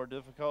bit more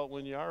difficult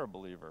when you are a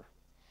believer,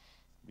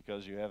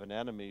 because you have an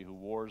enemy who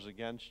wars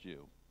against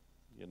you,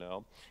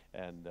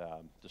 and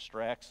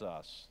distracts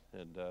us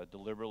and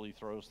deliberately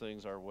throws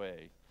things our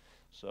way.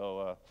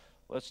 So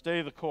let's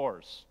stay the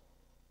course.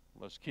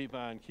 Let's keep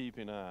on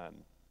keeping on,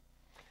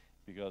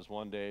 because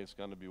one day it's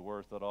going to be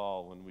worth it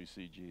all when we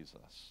see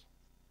Jesus.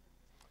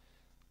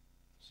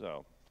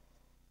 So,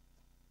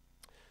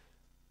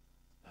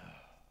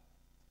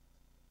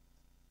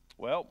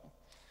 well,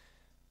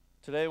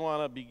 today I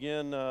want to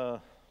begin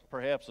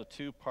perhaps a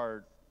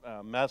two-part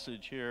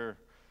message here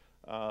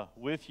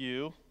with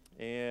you,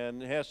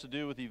 and it has to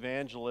do with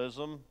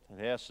evangelism.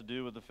 It has to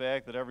do with the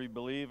fact that every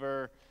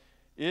believer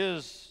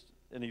is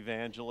an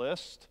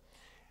evangelist,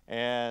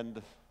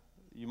 and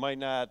you might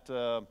not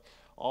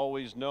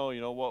always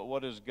know,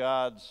 what is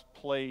God's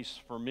place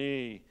for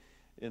me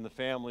in the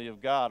family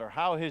of God, or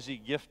how has he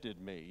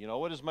gifted me?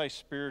 What is my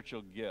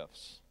spiritual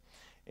gifts?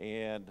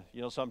 And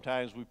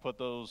sometimes we put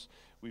those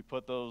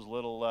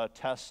little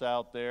tests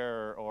out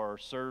there, or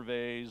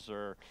surveys,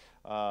 or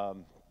I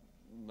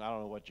don't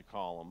know what you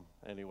call them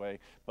anyway,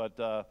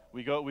 but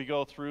we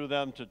go through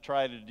them to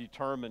try to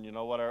determine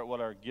what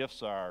our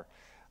gifts are.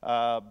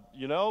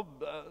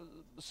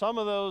 Some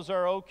of those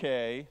are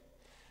okay,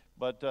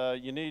 but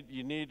you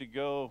need to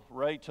go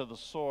right to the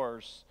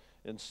source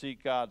and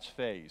seek God's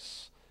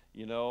face.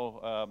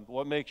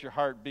 What makes your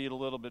heart beat a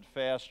little bit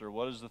faster?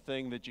 What is the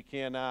thing that you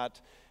cannot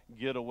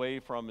get away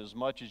from as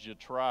much as you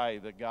try,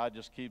 that God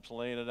just keeps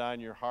laying it on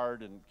your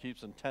heart and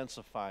keeps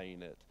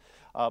intensifying it?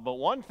 But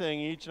one thing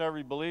each and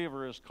every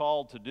believer is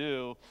called to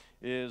do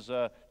is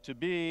to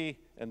be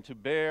and to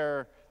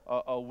bear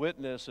a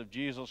witness of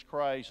Jesus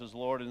Christ as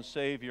Lord and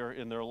Savior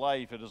in their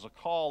life. It is a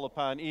call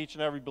upon each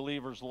and every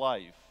believer's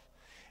life.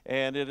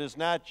 And it is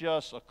not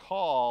just a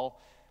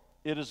call,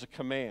 it is a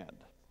command.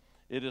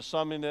 It is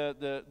something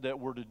that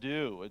we're to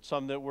do. It's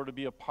something that we're to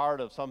be a part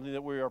of, something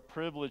that we are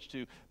privileged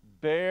to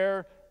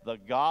bear the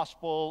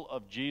gospel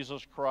of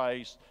Jesus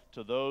Christ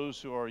to those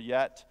who are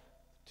yet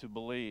to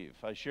believe.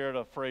 I shared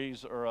a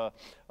phrase or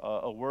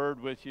a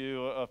word with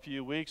you a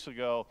few weeks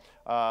ago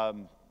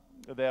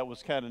that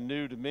was kind of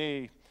new to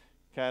me,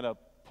 kind of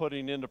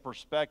putting into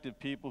perspective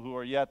people who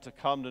are yet to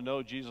come to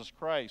know Jesus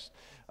Christ.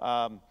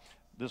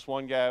 This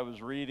one guy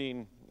was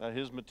reading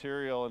his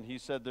material, and he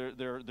said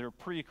they're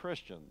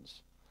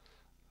pre-Christians.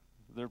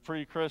 They're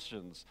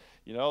pre-Christians.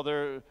 You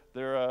know,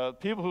 they're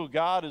people who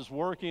God is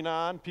working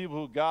on, people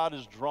who God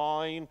is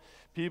drawing,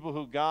 people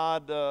who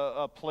God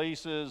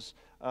places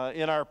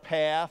in our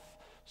path.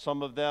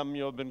 Some of them,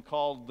 have been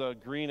called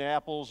green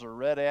apples or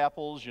red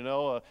apples.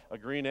 A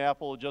green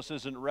apple just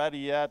isn't ready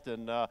yet,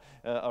 and a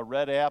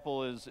red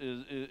apple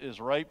is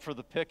ripe for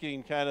the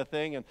picking kind of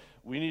thing. And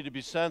we need to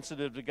be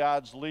sensitive to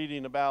God's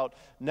leading about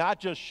not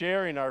just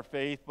sharing our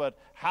faith, but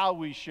how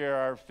we share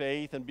our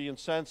faith and being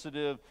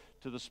sensitive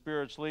to the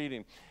Spirit's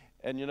leading.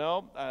 And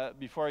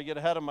before I get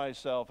ahead of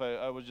myself,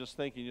 I was just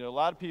thinking, a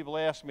lot of people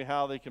ask me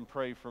how they can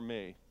pray for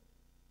me.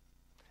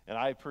 And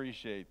I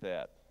appreciate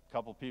that. A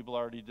couple people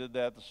already did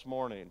that this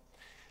morning.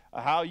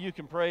 How you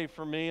can pray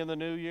for me in the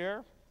new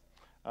year.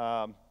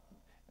 And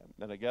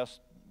I guess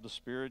the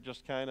Spirit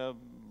just kind of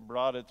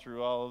brought it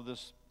through all of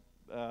this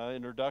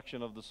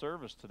introduction of the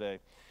service today.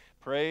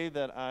 Pray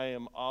that I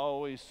am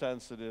always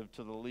sensitive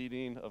to the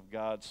leading of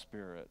God's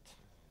Spirit.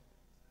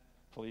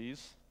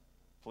 Please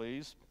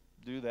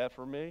do that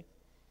for me.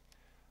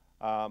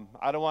 I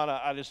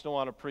just don't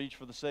want to preach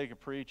for the sake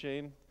of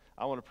preaching.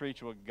 I want to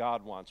preach what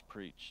God wants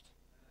preached.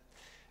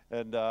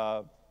 And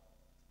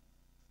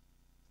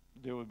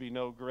there would be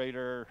no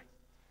greater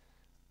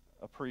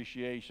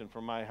appreciation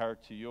from my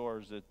heart to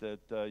yours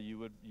that you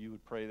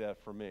would pray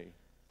that for me.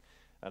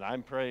 And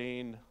I'm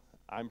praying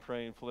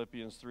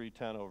Philippians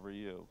 3:10 over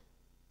you.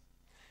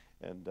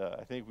 And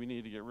I think we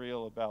need to get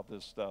real about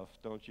this stuff,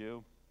 don't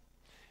you?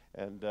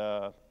 And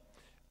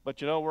but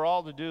we're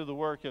all to do the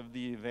work of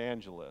the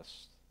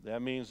evangelist.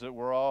 That means that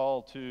we're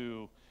all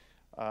to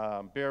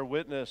bear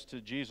witness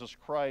to Jesus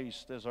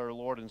Christ as our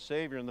Lord and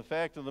Savior. And the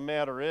fact of the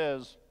matter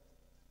is,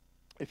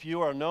 if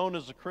you are known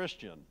as a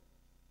Christian,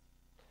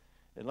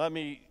 and let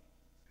me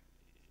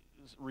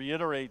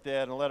reiterate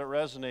that and let it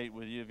resonate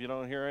with you. If you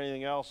don't hear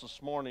anything else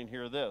this morning,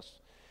 hear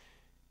this.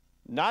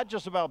 Not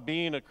just about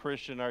being a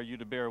Christian are you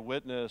to bear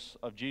witness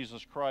of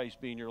Jesus Christ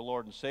being your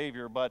Lord and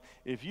Savior, but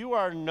if you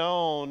are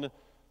known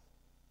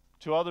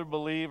to other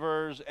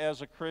believers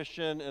as a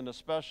Christian, and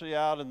especially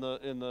out in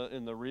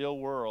the real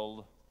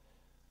world,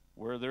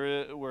 where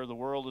the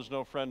world is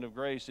no friend of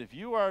grace, if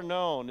you are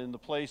known in the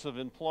place of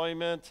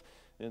employment,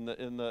 in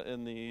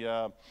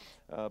the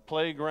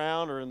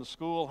playground, or in the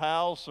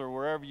schoolhouse, or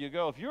wherever you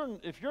go,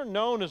 if you're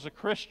known as a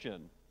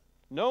Christian,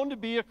 known to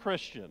be a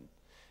Christian,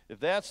 if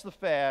that's the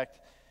fact,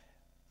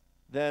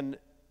 then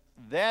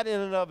that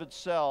in and of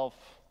itself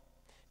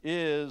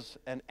is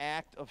an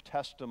act of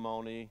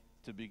testimony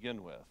to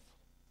begin with.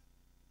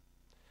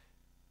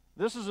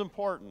 This is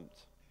important.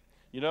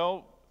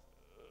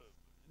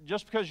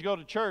 Just because you go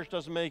to church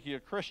doesn't make you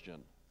a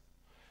Christian.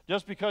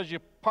 Just because you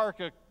park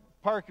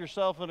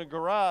yourself in a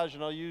garage,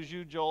 and I'll use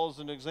you, Joel, as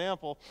an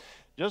example,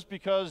 just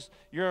because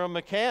you're a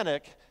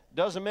mechanic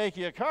doesn't make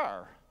you a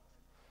car.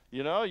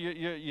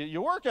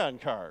 You work on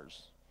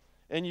cars,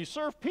 and you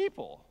serve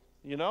people,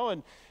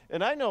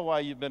 and I know why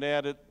you've been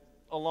at it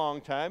a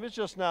long time. It's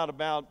just not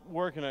about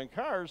working on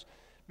cars,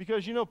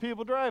 because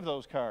people drive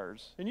those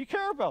cars, and you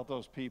care about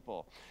those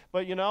people.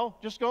 But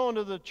just going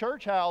to the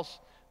church house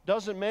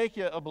doesn't make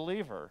you a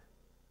believer.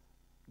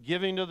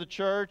 Giving to the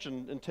church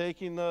and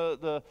taking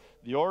the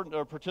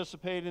or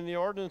participating in the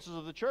ordinances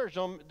of the church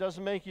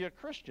doesn't make you a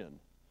Christian.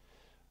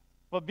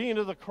 But being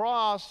to the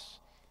cross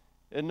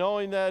and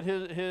knowing that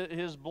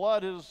his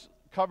blood has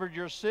covered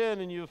your sin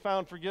and you have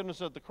found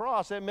forgiveness at the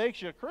cross, that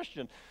makes you a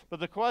Christian.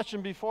 But the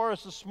question before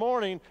us this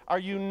morning, are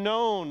you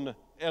known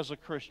as a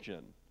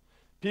Christian?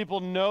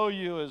 People know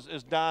you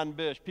as Don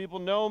Bish. People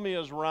know me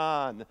as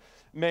Ron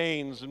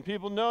Maines. And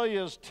people know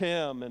you as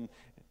Tim, and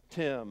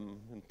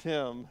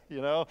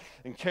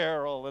and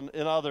Carol and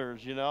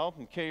others,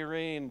 and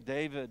Kayreen,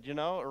 David,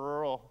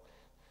 Earl.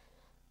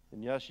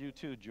 And yes, you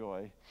too,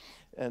 Joy.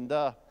 And,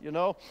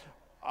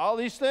 all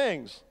these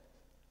things.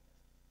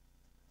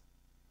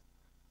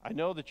 I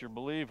know that you're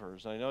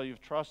believers. I know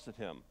you've trusted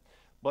him.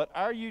 But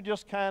are you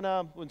just kind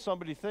of, when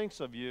somebody thinks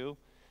of you,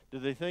 do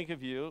they think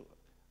of you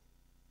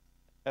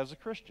as a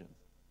Christian,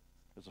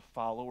 as a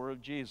follower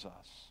of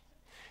Jesus?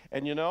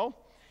 And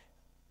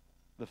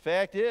the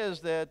fact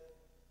is that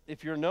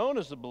if you're known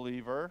as a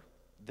believer,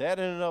 that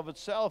in and of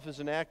itself is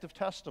an act of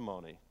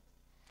testimony.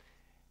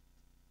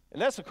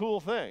 And that's a cool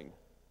thing.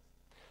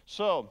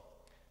 So,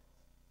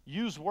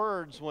 use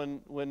words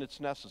when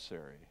it's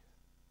necessary,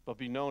 but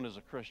be known as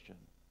a Christian.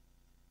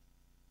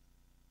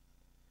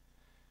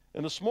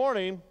 And this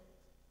morning,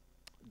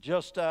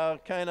 just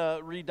kind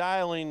of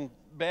redialing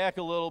back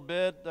a little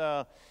bit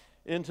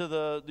into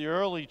the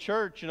early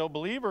church,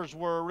 believers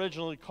were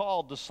originally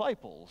called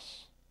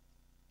disciples.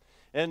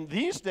 And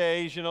these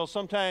days,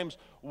 sometimes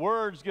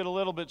words get a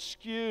little bit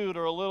skewed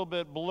or a little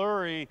bit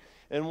blurry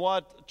in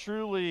what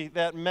truly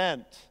that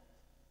meant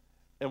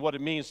and what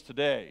it means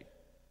today.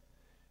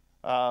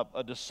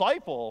 A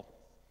disciple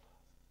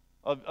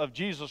of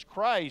Jesus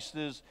Christ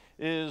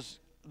is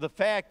the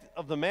fact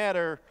of the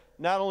matter,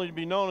 not only to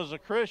be known as a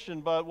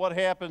Christian, but what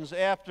happens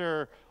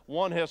after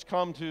one has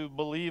come to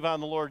believe on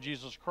the Lord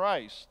Jesus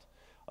Christ.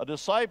 A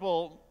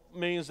disciple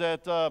means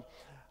that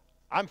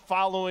I'm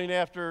following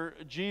after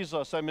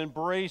Jesus. I'm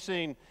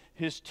embracing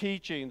his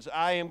teachings.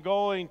 I am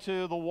going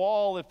to the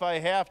wall if I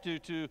have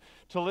to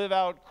live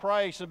out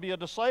Christ. And be a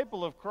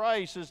disciple of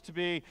Christ is to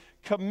be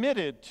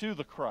committed to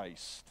the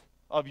Christ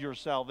of your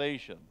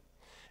salvation.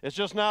 It's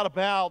just not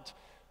about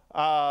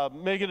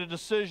making a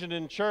decision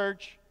in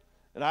church.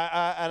 And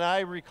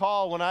I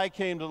recall when I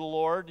came to the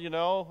Lord, as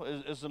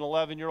an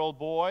 11-year-old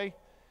boy,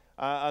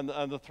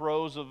 on the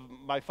throes of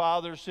my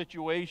father's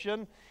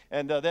situation,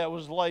 and that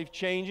was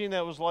life-changing,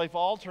 that was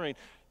life-altering.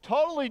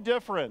 Totally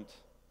different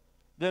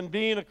than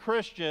being a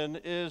Christian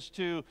is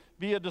to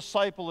be a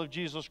disciple of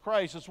Jesus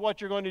Christ. It's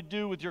what you're going to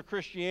do with your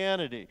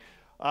Christianity.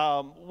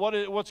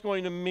 What's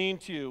going to mean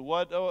to you,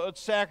 what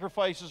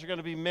sacrifices are going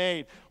to be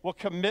made, what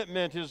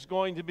commitment is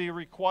going to be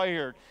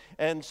required,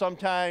 and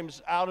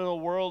sometimes out in a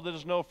world that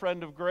is no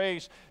friend of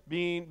grace,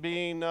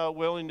 being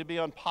willing to be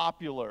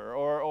unpopular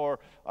or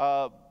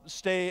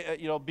stay,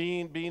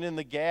 being in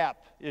the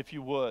gap, if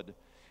you would.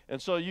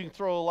 And so you can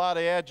throw a lot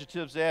of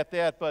adjectives at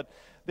that, but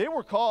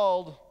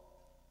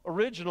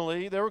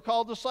originally they were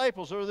called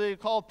disciples, or they were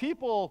called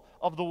people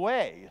of the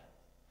way.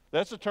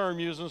 That's a term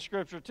used in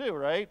Scripture too,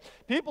 right?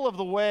 People of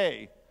the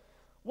way.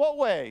 What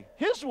way?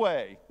 His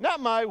way. Not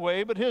my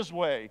way, but his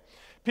way.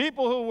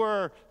 People who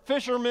were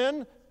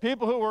fishermen,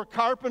 people who were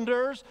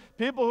carpenters,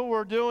 people who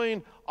were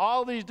doing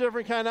all these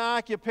different kind of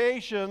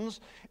occupations,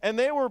 and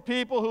they were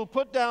people who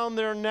put down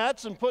their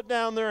nets and put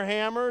down their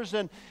hammers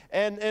and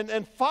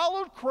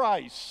followed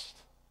Christ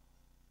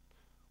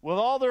with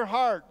all their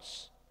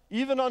hearts,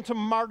 even unto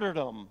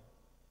martyrdom.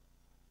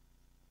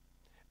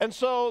 And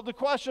so the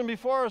question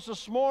before us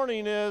this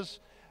morning is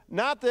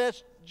not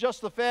that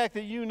just the fact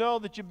that you know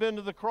that you've been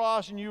to the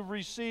cross and you've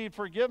received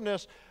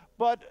forgiveness,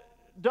 but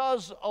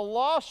does a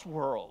lost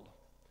world,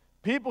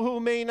 people who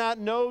may not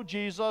know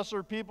Jesus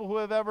or people who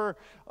have ever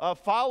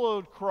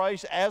followed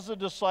Christ as a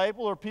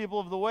disciple or people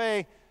of the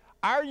way,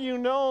 are you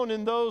known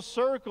in those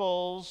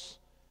circles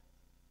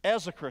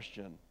as a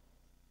Christian?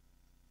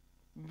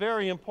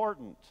 Very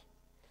important.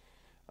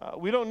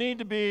 We don't need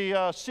to be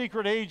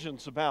secret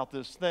agents about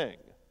this thing.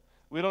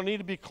 We don't need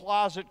to be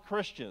closet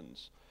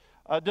Christians.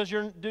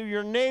 Do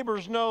your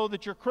neighbors know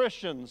that you're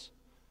Christians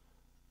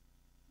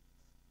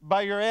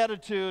by your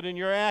attitude and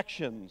your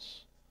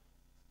actions?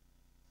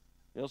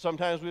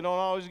 Sometimes we don't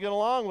always get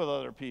along with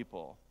other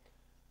people.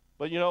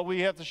 But, we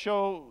have to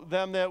show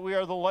them that we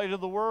are the light of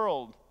the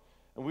world.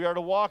 And we are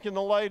to walk in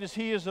the light as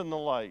he is in the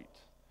light.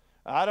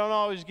 I don't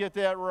always get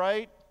that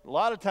right. A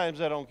lot of times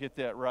I don't get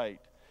that right.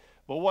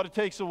 But what it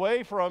takes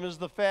away from is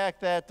the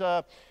fact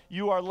that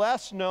you are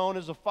less known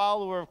as a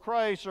follower of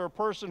Christ or a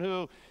person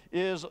who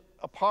is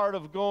a part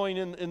of going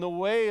in the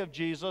way of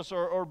Jesus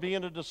or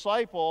being a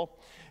disciple,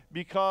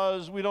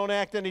 because we don't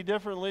act any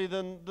differently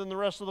than the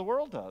rest of the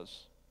world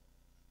does.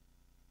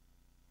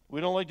 We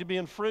don't like to be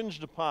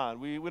infringed upon.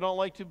 We don't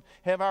like to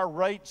have our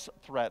rights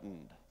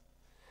threatened.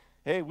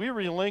 Hey, we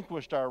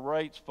relinquished our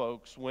rights,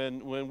 folks,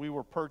 when we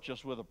were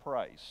purchased with a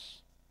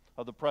price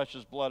of the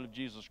precious blood of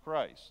Jesus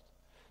Christ.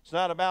 It's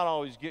not about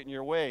always getting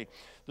your way.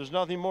 There's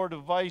nothing more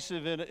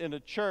divisive in a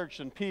church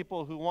than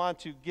people who want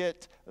to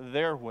get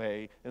their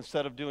way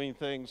instead of doing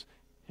things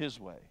his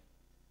way.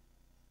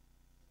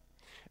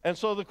 And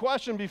so the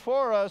question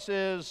before us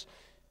is,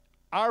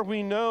 are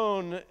we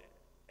known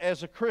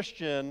as a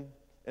Christian?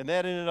 And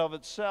that in and of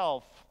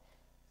itself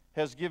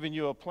has given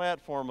you a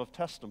platform of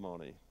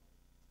testimony.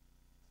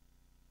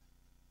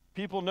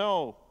 People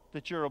know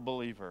that you're a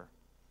believer.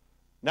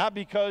 Not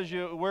because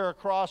you wear a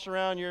cross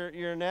around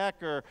your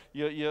neck, or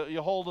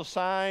you hold a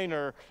sign,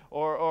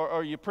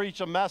 or you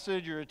preach a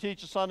message, or you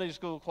teach a Sunday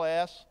school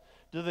class.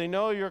 Do they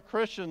know you're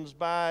Christians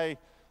by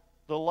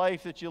the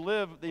life that you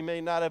live? They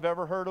may not have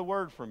ever heard a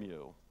word from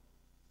you.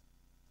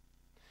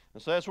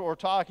 And so that's what we're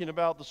talking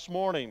about this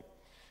morning.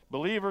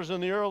 Believers in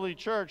the early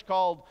church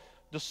called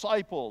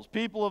disciples,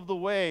 people of the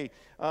way.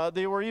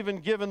 They were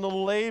even given the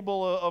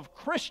label of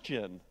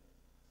Christian.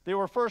 They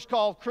were first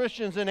called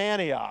Christians in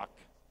Antioch.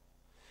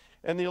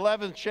 In the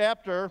 11th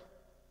chapter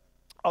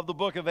of the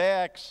book of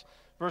Acts,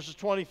 verses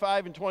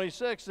 25 and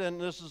 26,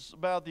 and this is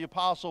about the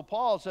Apostle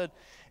Paul, it said,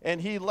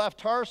 and he left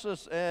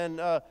Tarsus and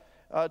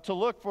to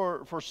look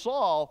for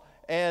Saul,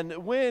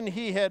 and when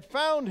he had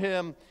found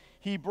him,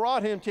 he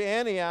brought him to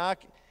Antioch,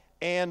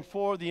 and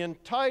for the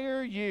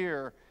entire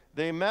year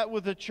they met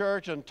with the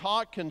church and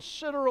taught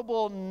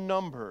considerable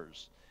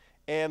numbers.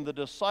 And the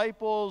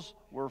disciples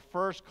were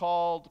first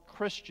called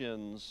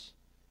Christians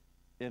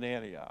in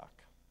Antioch.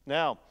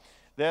 Now,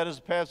 that is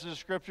a passage of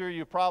Scripture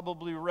you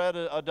probably read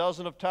a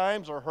dozen of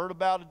times or heard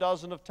about a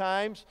dozen of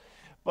times.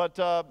 But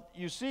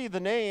you see, the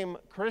name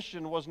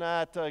Christian was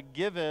not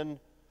given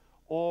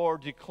or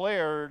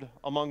declared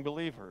among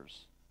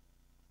believers.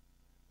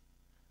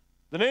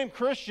 The name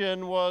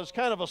Christian was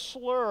kind of a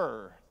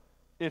slur,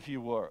 if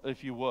you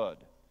would.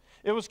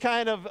 It was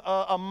kind of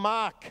a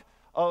mock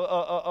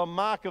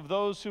of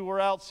those who were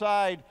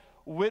outside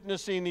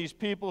witnessing these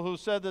people who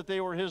said that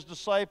they were his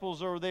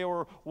disciples, or they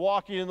were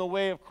walking in the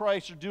way of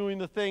Christ, or doing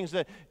the things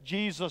that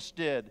Jesus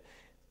did.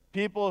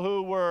 People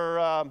who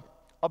were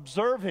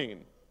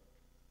observing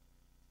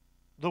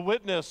the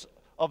witness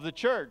of the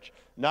church,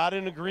 not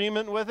in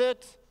agreement with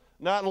it,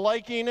 not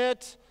liking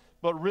it,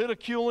 but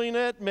ridiculing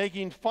it,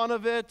 making fun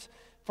of it.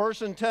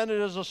 First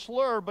intended as a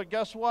slur, but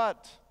guess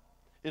what?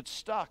 It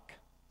stuck.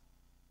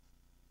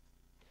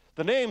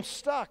 The name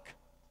stuck.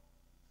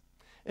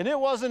 And it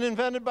wasn't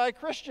invented by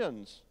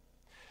Christians.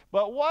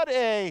 But what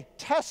a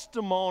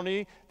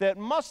testimony that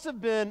must have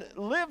been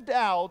lived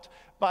out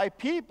by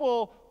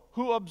people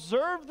who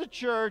observed the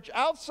church,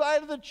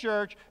 outside of the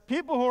church,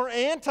 people who are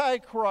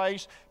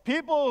anti-Christ,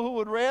 people who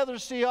would rather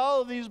see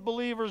all of these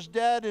believers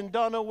dead and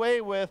done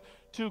away with,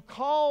 to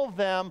call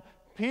them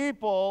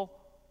people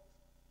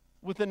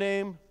with the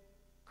name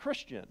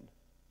Christian,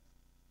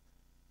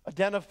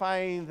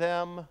 identifying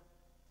them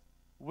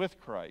with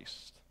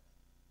Christ.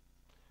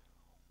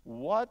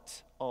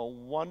 What a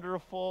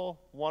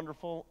wonderful,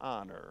 wonderful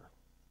honor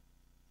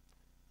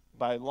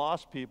by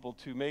lost people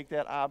to make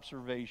that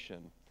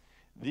observation.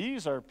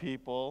 These are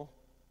people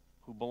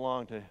who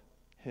belong to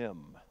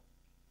him.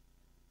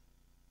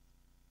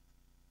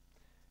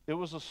 It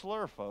was a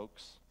slur,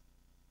 folks.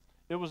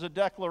 It was a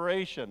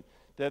declaration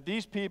that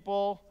these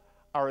people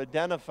are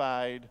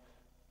identified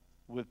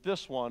with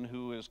this one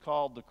who is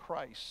called the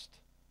Christ,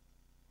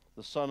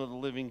 the Son of the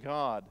living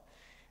God.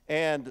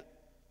 And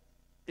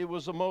it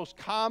was the most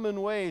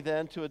common way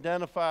then to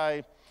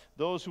identify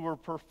those who were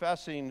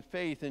professing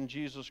faith in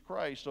Jesus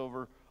Christ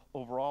over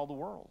all the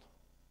world.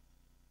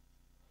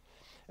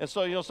 And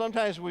so,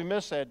 sometimes we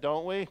miss that,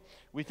 don't we?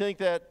 We think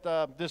that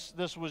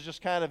this was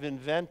just kind of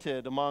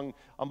invented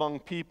among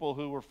people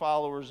who were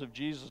followers of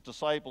Jesus,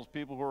 disciples,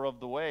 people who were of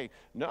the way.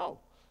 No,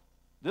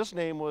 this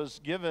name was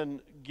given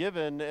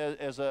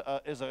as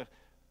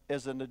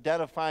an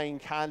identifying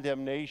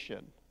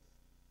condemnation.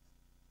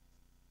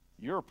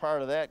 You're a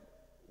part of that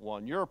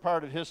one. You're a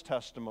part of his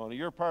testimony.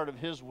 You're a part of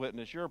his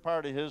witness. You're a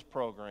part of his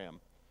program.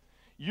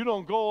 You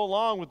don't go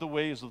along with the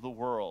ways of the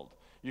world.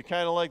 You're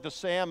kind of like the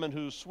salmon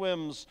who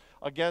swims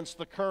against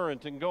the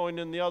current and going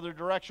in the other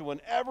direction.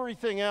 When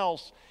everything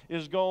else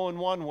is going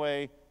one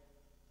way,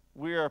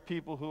 we are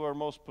people who are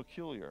most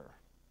peculiar.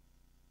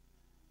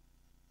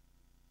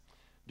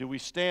 Do we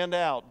stand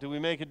out? Do we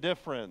make a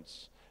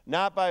difference?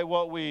 Not by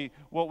what we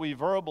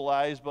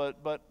verbalize,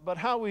 but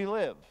how we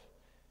live.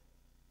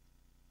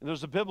 And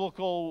there's a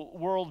biblical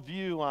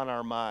worldview on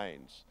our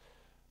minds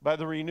by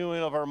the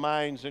renewing of our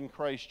minds in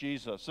Christ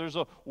Jesus. There's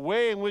a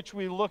way in which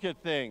we look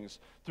at things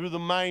through the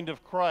mind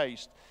of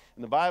Christ.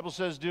 And the Bible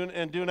says, do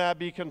not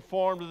be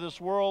conformed to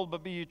this world,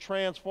 but be ye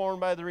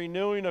transformed by the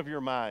renewing of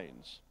your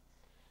minds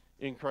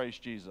in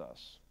Christ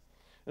Jesus.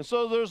 And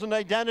so there's an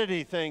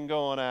identity thing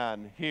going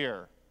on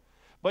here.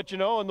 But in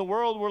the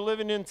world we're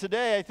living in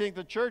today, I think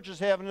the church is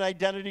having an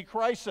identity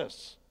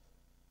crisis.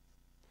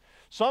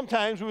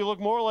 Sometimes we look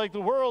more like the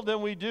world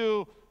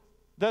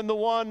than the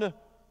one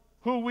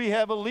who we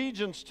have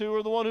allegiance to,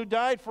 or the one who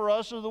died for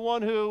us, or the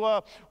one who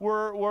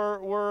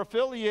we're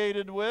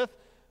affiliated with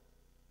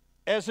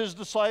as his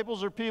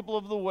disciples or people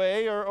of the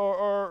way,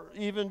 or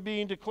even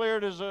being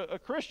declared as a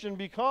Christian,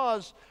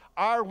 because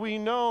are we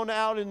known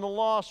out in the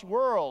lost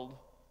world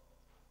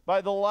by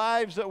the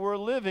lives that we're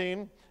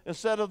living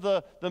instead of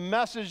the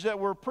message that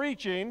we're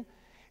preaching,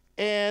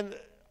 and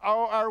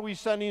are we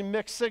sending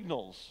mixed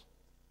signals?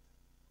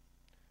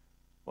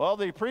 Well,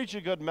 they preach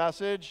a good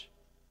message,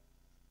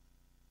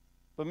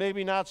 but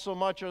maybe not so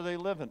much are they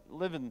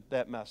living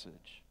that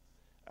message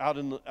out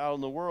in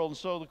the world. And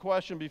so the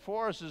question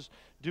before us is,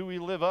 do we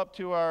live up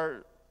to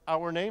our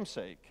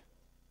namesake?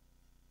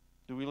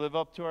 Do we live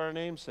up to our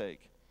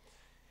namesake?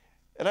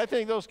 And I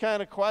think those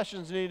kind of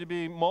questions need to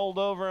be mulled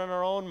over in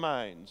our own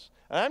minds.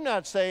 And I'm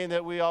not saying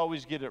that we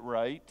always get it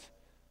right.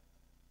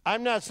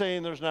 I'm not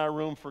saying there's not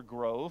room for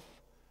growth.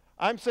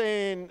 I'm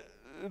saying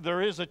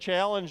there is a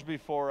challenge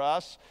before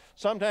us.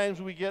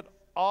 Sometimes we get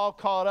all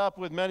caught up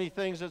with many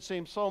things that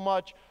seem so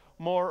much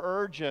more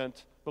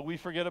urgent, but we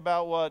forget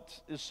about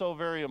what is so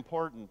very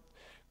important.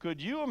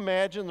 Could you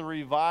imagine the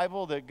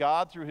revival that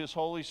God, through his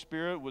Holy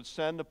Spirit, would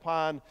send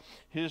upon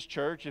his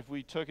church if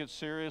we took it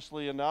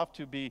seriously enough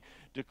to be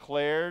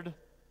declared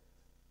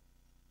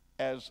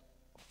as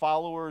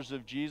followers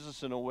of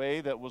Jesus in a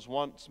way that was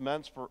once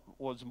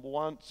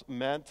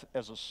meant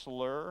as a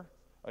slur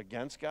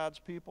against God's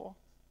people?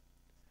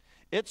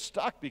 It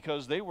stuck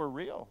because they were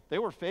real. They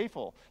were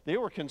faithful. They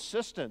were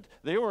consistent.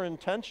 They were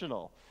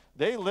intentional.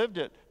 They lived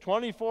it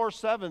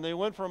 24/7. They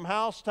went from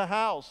house to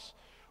house,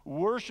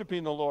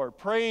 worshiping the Lord,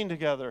 praying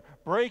together,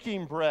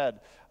 breaking bread,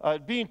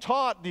 being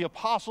taught the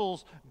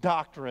apostles'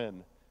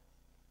 doctrine.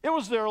 It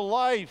was their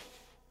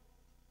life.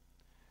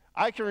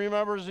 I can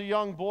remember as a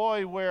young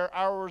boy where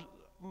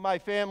my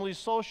family's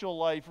social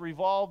life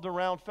revolved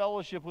around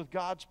fellowship with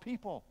God's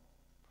people,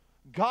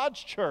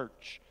 God's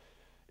church.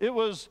 It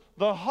was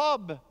the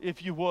hub,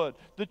 if you would.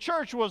 The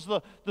church was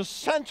the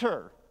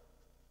center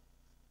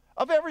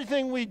of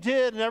everything we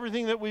did and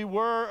everything that we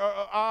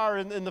are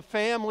in the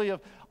family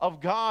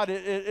of God.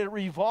 It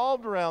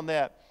revolved around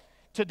that.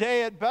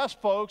 Today, at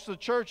best, folks, the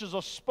church is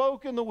a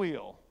spoke in the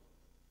wheel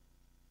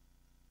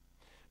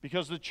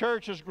because the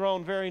church has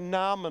grown very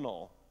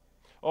nominal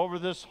over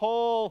this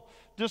whole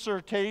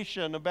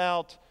dissertation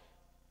about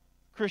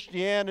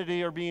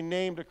Christianity or being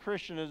named a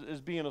Christian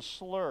as being a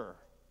slur.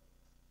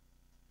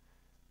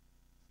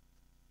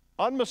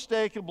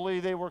 Unmistakably,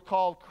 they were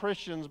called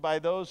Christians by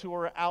those who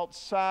were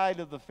outside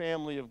of the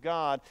family of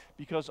God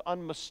because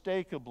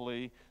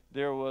unmistakably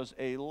there was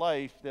a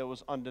life that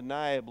was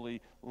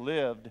undeniably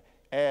lived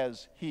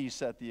as He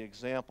set the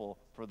example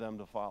for them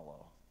to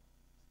follow.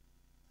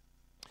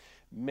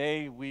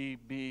 May we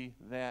be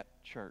that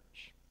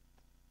church.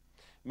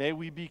 May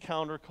we be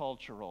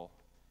countercultural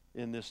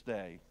in this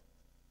day.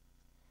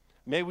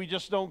 May we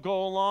just don't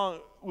go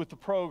along with the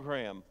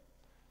program.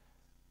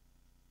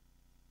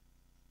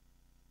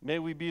 May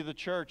we be the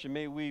church, and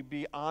may we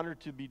be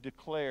honored to be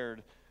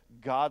declared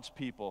God's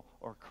people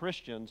or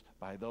Christians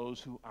by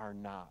those who are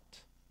not.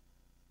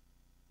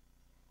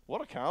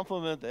 What a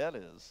compliment that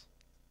is.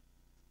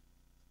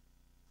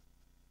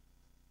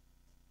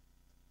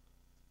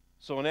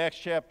 So in Acts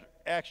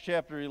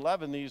chapter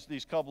 11,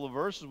 these couple of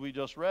verses we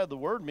just read, the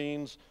word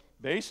means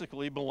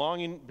basically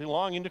belonging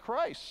to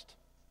Christ,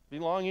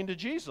 belonging to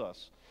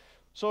Jesus.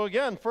 So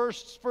again,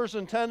 first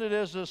intended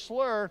as a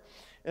slur,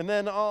 and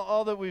then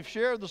all that we've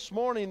shared this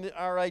morning,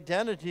 our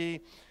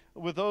identity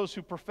with those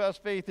who profess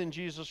faith in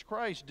Jesus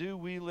Christ. Do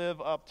we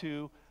live up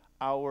to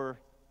our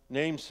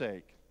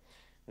namesake?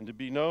 And to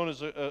be known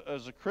as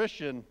a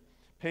Christian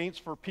paints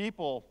for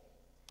people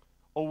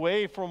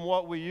away from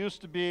what we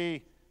used to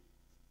be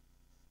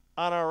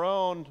on our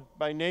own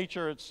by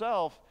nature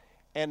itself,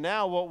 and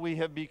now what we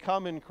have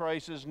become in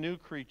Christ is new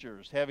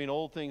creatures, having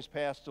old things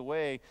passed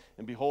away,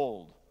 and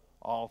behold,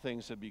 all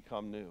things have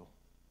become new.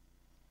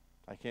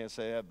 I can't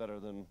say that better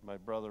than my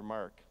brother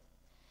Mark.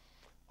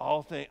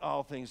 All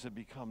things have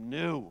become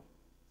new.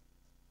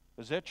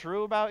 Is that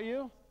true about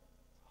you?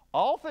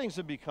 All things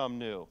have become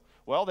new.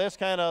 Well, that's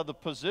kind of the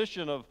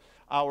position of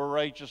our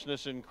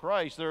righteousness in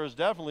Christ. There is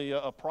definitely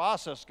a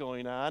process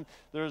going on.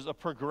 There's a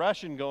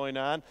progression going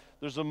on.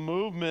 There's a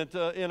movement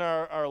in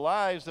our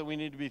lives that we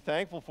need to be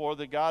thankful for,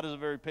 that God is a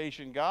very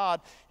patient God.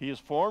 He is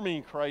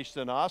forming Christ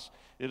in us.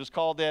 It is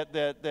called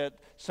that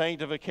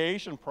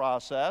sanctification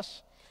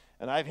process.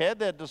 And I've had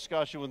that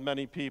discussion with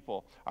many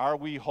people. Are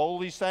we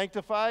wholly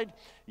sanctified?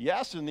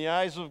 Yes, in the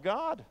eyes of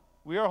God.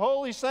 We are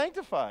wholly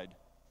sanctified.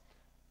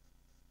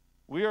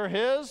 We are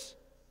His.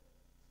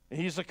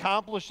 He's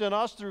accomplished in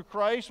us through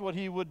Christ what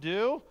He would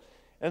do.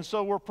 And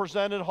so we're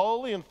presented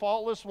holy and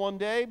faultless one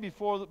day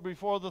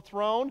before the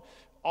throne,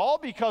 all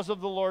because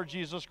of the Lord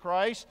Jesus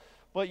Christ.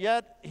 But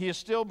yet He is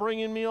still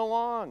bringing me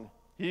along.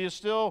 He is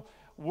still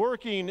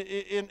working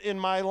in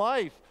my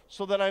life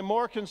so that I'm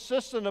more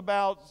consistent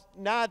about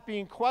not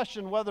being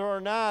questioned whether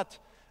or not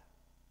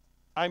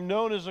I'm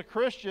known as a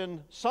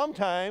Christian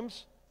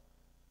sometimes,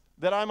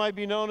 that I might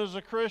be known as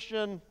a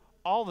Christian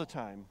all the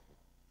time.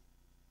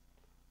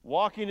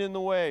 Walking in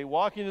the way,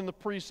 walking in the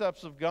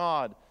precepts of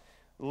God,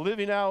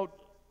 living out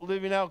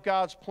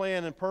God's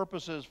plan and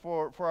purposes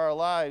for our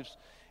lives,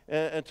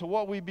 and to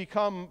what we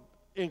become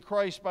in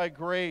Christ by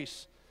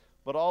grace,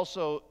 but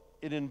also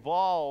it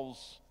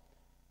involves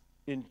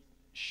in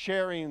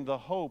sharing the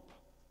hope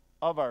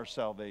of our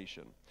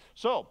salvation.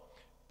 So,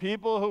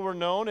 people who were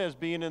known as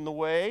being in the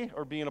way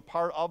or being a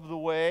part of the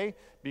way,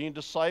 being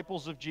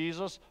disciples of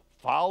Jesus,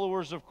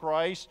 followers of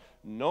Christ,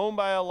 known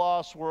by a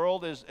lost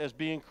world as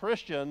being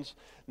Christians,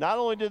 not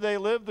only did they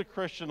live the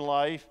Christian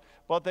life,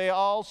 but they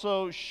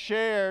also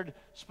shared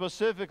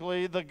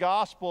specifically the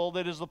gospel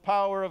that is the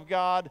power of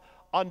God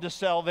unto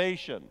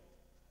salvation.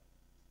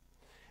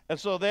 And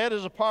so that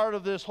is a part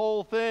of this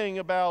whole thing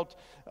about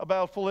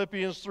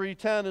Philippians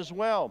 3:10 as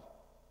well,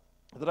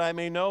 that I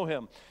may know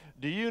Him.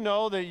 Do you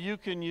know that you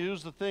can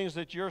use the things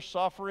that you're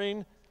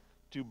suffering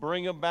to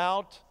bring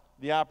about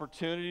the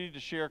opportunity to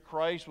share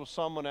Christ with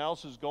someone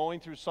else who's going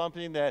through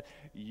something that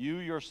you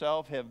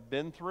yourself have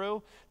been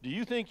through? Do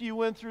you think you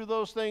went through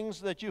those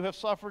things that you have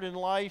suffered in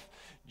life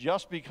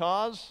just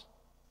because,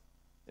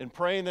 and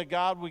praying that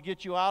God would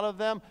get you out of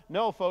them?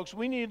 No, folks,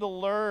 we need to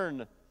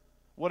learn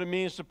what it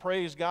means to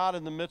praise God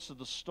in the midst of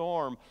the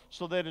storm,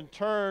 so that in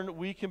turn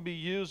we can be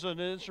used as an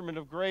instrument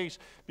of grace,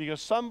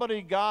 because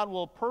somebody God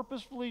will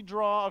purposefully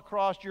draw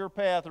across your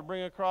path or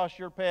bring across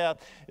your path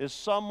is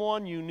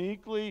someone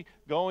uniquely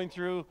going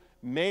through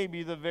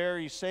maybe the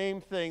very same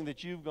thing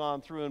that you've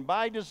gone through. And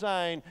by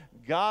design,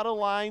 God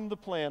aligned the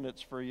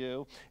planets for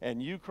you,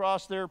 and you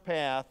crossed their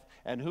path,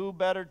 and who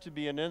better to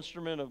be an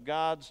instrument of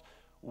God's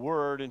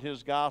word and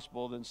His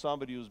gospel than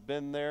somebody who's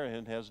been there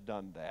and has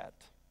done that?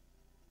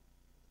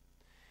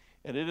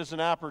 And it is an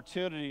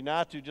opportunity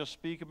not to just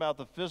speak about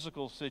the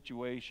physical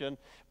situation,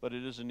 but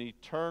it is an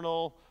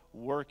eternal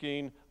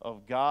working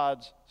of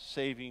God's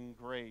saving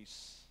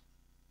grace.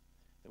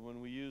 And when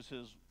we use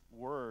His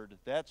Word,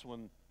 that's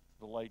when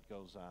the light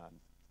goes on.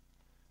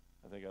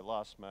 I think I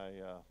lost my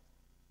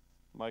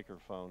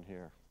microphone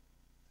here.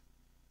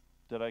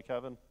 Did I,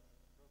 Kevin?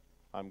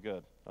 I'm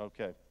good.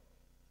 Okay.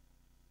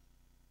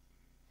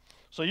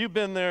 So you've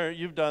been there,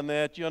 you've done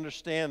that, you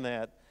understand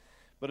that.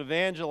 But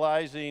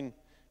evangelizing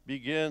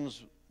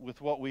begins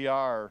with what we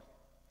are,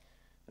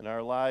 and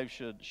our lives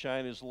should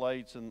shine as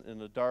lights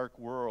in a dark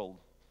world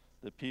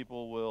that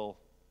people will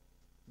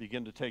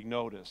begin to take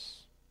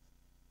notice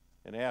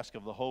and ask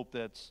of the hope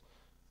that's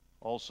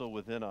also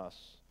within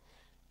us.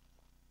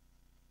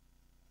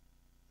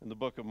 In the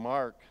book of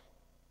Mark,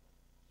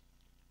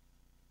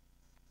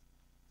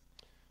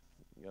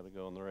 you got to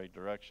go in the right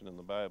direction in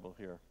the Bible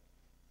here.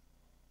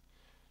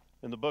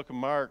 In the book of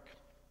Mark,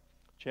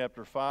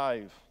 chapter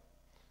 5,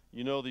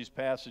 you know these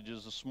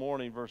passages this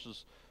morning,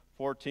 verses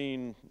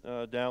 14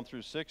 down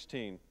through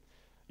 16.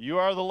 You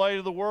are the light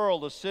of the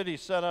world, a city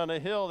set on a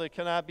hill that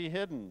cannot be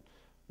hidden.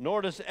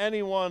 Nor does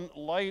anyone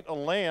light a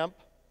lamp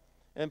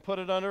and put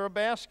it under a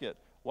basket.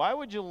 Why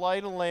would you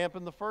light a lamp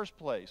in the first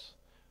place?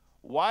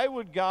 Why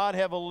would God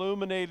have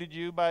illuminated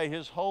you by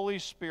His Holy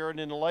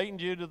Spirit and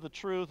enlightened you to the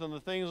truth and the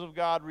things of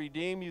God,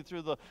 redeem you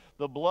through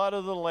the blood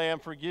of the Lamb,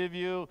 forgive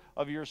you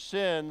of your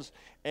sins,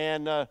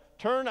 and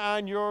turn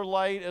on your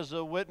light as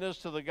a witness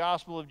to the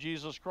gospel of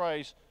Jesus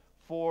Christ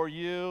for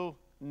you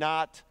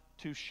not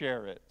to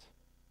share it?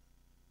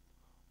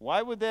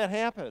 Why would that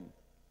happen?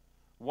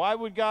 Why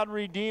would God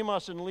redeem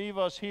us and leave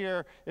us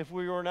here if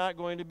we were not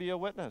going to be a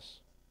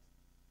witness?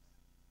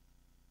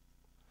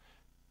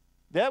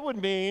 That would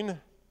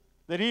mean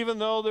that even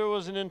though there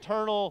was an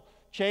internal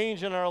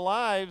change in our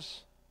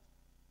lives,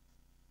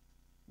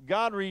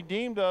 God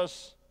redeemed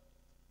us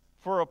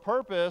for a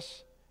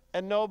purpose,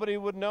 and nobody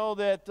would know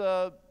that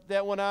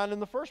that went on in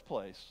the first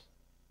place.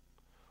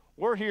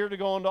 We're here to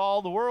go into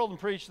all the world and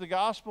preach the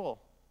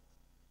gospel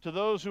to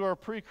those who are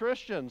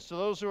pre-Christians, to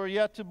those who are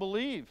yet to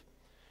believe.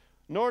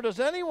 Nor does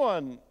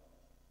anyone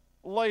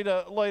light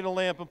a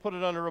lamp and put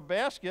it under a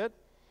basket,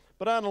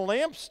 but on a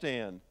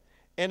lampstand,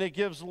 and it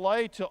gives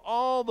light to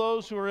all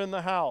those who are in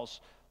the house.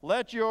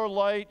 Let your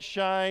light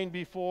shine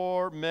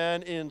before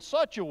men in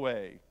such a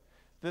way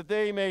that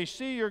they may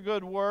see your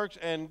good works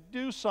and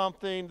do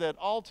something that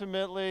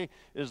ultimately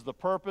is the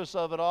purpose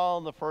of it all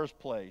in the first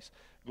place.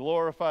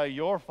 Glorify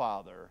your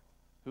Father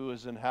who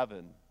is in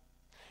heaven.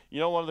 You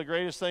know, one of the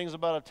greatest things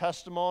about a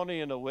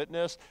testimony and a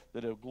witness,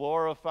 that it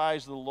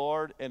glorifies the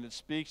Lord and it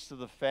speaks to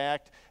the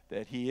fact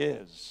that He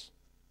is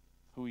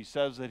who He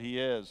says that He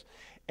is.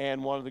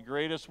 And one of the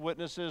greatest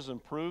witnesses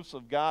and proofs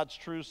of God's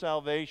true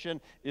salvation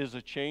is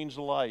a changed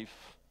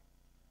life.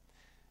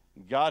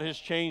 God has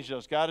changed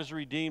us. God has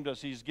redeemed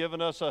us. He's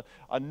given us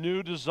a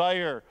new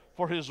desire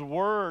for His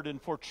Word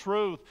and for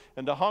truth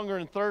and to hunger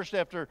and thirst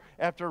after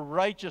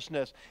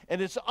righteousness.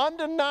 And it's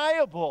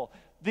undeniable.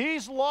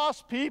 These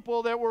lost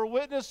people that were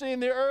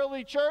witnessing the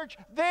early church,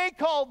 they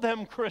called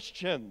them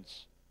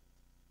Christians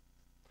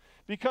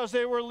because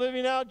they were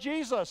living out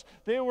Jesus.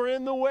 They were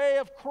in the way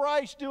of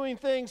Christ, doing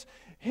things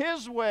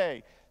His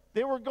way.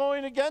 They were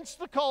going against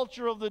the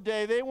culture of the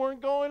day. They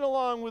weren't going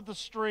along with the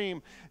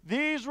stream.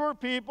 These were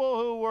people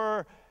who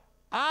were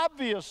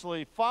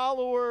obviously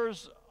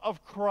followers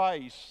of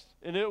Christ,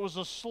 and it was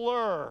a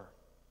slur.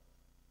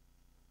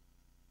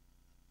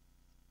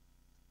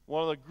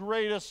 One of the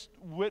greatest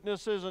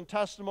witnesses and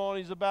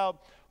testimonies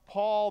about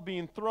Paul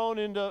being thrown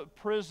into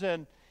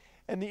prison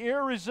and the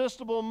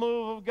irresistible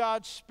move of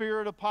God's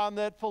Spirit upon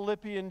that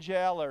Philippian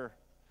jailer.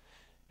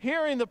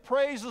 Hearing the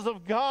praises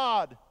of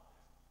God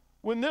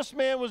when this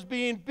man was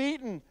being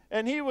beaten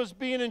and he was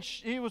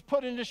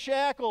put into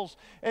shackles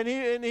and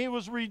he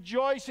was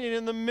rejoicing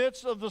in the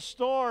midst of the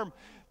storm.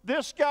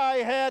 This guy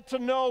had to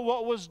know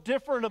what was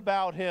different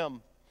about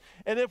him.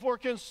 And if we're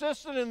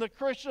consistent in the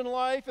Christian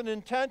life and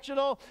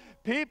intentional,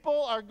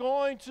 people are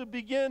going to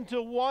begin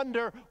to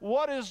wonder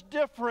what is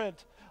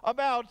different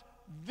about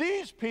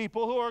these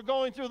people who are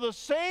going through the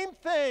same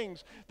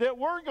things that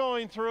we're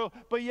going through,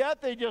 but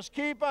yet they just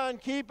keep on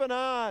keeping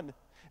on.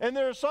 And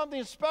there's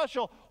something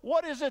special.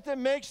 What is it that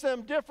makes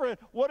them different?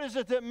 What is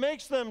it that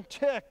makes them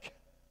tick?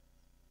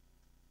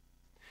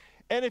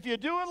 And if you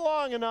do it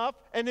long enough,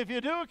 and if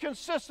you do it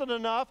consistent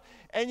enough,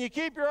 and you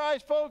keep your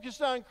eyes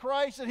focused on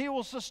Christ, and He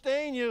will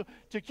sustain you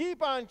to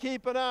keep on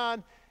keeping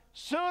on,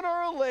 sooner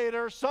or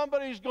later,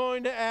 somebody's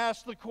going to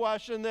ask the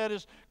question that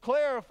is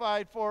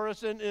clarified for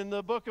us in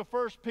the book of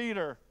 1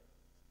 Peter.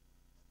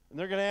 And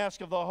they're going to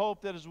ask of the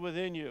hope that is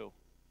within you.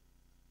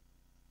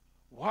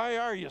 Why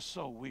are you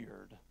so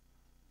weird?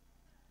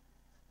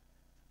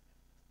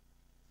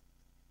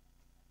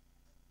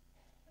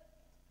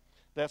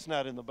 That's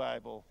not in the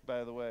Bible,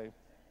 by the way.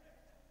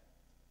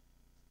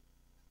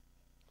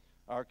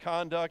 Our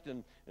conduct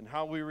and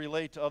how we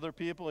relate to other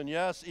people, and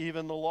yes,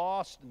 even the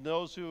lost, and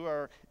those who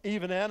are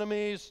even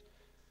enemies,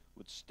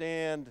 would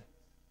stand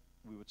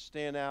we would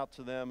stand out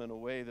to them in a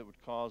way that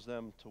would cause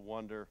them to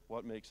wonder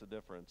what makes a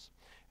difference.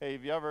 Hey,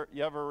 have you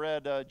ever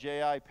read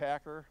J.I.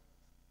 Packer?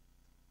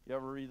 You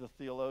ever read the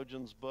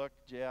theologian's book,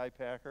 J.I.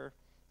 Packer?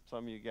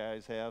 Some of you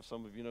guys have.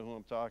 Some of you know who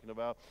I'm talking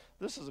about.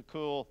 This is a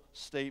cool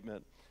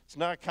statement. It's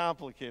not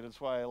complicated.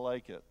 That's why I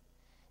like it.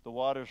 The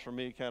waters for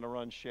me kind of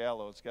run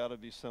shallow. It's got to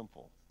be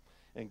simple.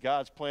 And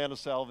God's plan of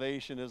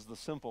salvation is the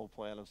simple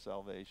plan of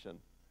salvation.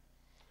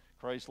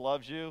 Christ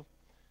loves you.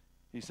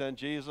 He sent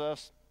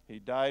Jesus. He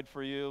died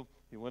for you.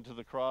 He went to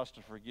the cross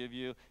to forgive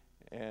you.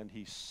 And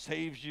he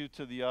saves you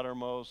to the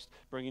uttermost,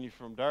 bringing you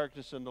from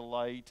darkness into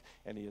light.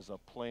 And he has a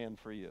plan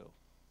for you.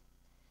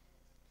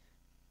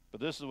 But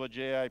this is what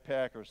J.I.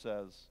 Packer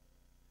says.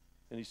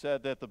 And he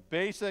said that the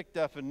basic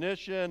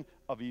definition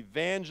of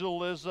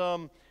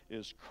evangelism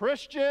is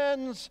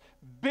Christians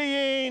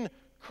being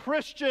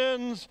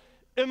Christians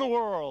in the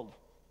world.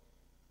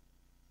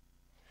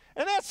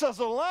 And that says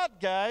a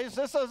lot, guys.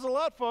 That says a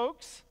lot,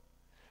 folks.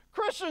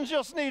 Christians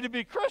just need to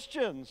be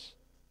Christians.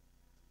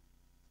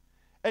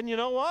 And you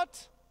know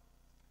what?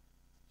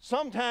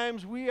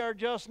 Sometimes we are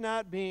just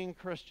not being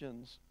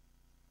Christians.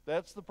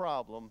 That's the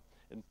problem.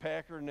 And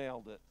Packer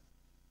nailed it.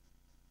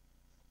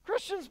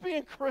 Christians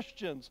being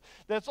Christians.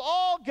 That's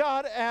all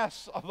God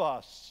asks of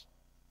us.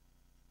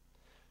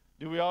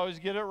 Do we always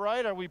get it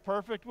right? Are we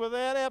perfect with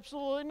that?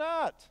 Absolutely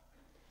not.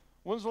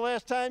 When's the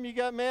last time you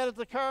got mad at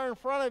the car in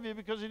front of you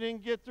because you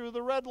didn't get through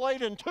the red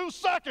light in 2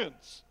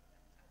 seconds?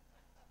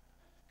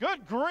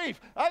 Good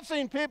grief. I've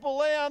seen people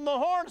lay on the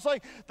horn. It's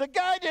like the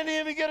guy didn't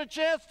even get a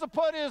chance to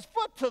put his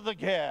foot to the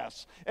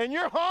gas, and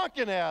you're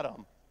honking at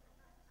him.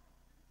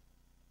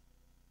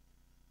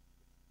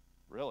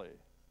 Really?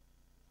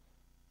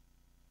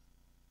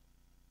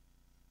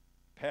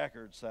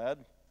 Packard said,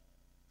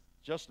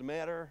 just a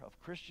matter of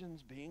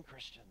Christians being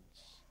Christians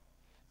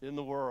in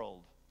the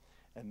world.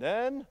 And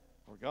then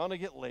we're going to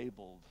get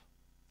labeled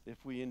if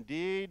we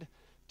indeed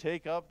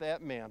take up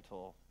that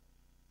mantle.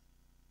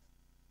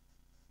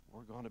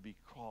 We're going to be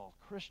called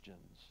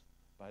Christians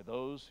by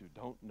those who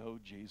don't know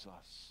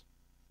Jesus.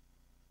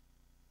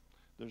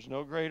 There's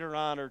no greater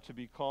honor to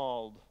be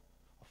called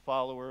a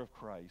follower of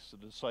Christ, a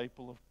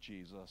disciple of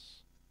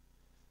Jesus,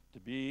 to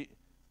be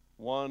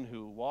one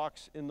who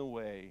walks in the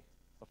way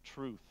of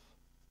truth.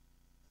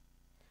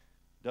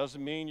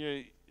 Doesn't mean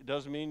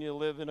you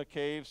live in a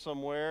cave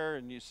somewhere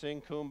and you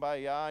sing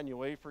Kumbaya and you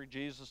wait for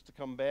Jesus to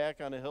come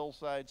back on a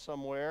hillside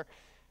somewhere.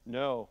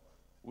 No,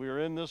 we are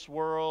in this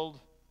world,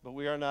 but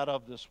we are not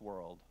of this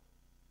world.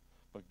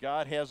 But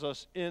God has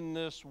us in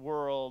this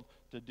world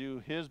to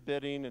do his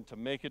bidding and to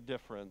make a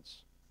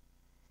difference,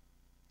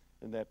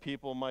 and that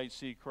people might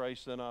see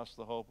Christ in us,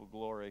 the hope of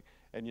glory.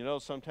 And you know,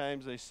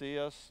 sometimes they see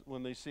us,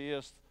 when they see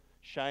us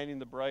shining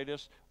the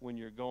brightest, when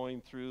you're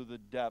going through the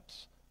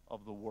depths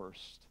of the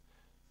worst.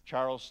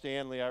 Charles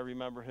Stanley, I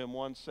remember him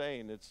once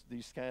saying, it's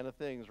these kind of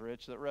things,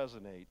 Rich, that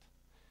resonate.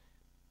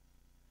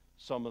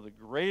 Some of the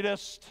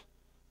greatest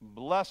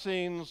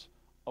blessings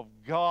of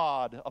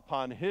God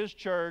upon his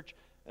church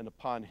and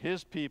upon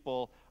his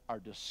people are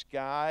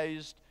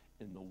disguised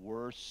in the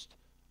worst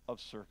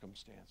of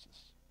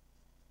circumstances.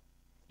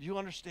 Do you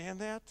understand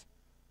that?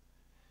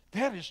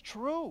 That is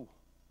true.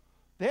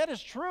 That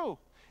is true.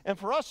 And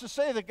for us to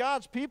say that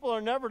God's people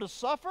are never to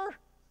suffer,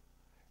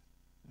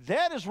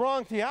 that is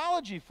wrong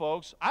theology,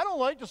 folks. I don't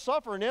like to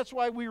suffer, and that's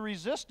why we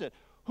resist it.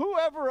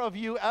 Whoever of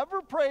you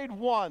ever prayed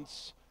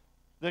once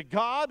that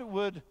God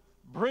would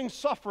bring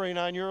suffering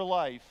on your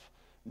life?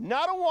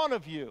 Not a one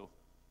of you.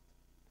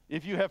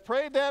 If you have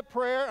prayed that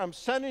prayer, I'm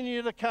sending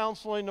you to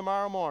counseling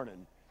tomorrow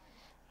morning.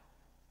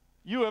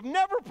 You have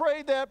never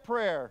prayed that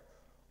prayer.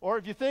 Or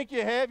if you think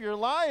you have, you're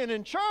lying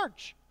in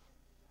church.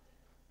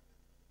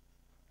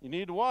 You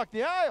need to walk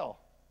the aisle.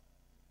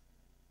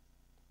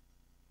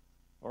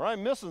 Or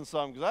I'm missing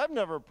some because I've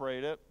never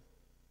prayed it.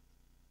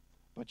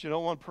 But you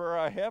know one prayer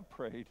I have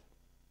prayed?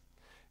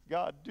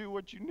 God, do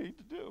what you need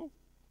to do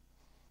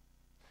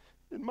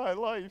in my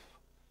life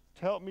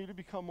to help me to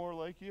become more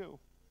like you.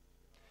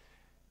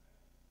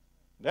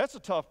 That's a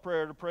tough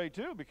prayer to pray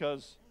too,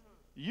 because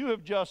you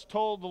have just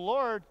told the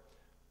Lord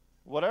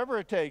whatever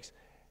it takes.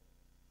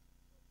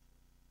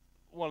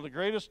 One of the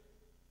greatest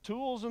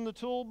tools in the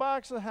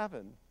toolbox of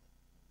heaven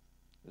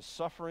is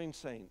suffering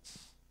saints.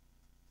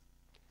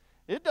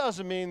 It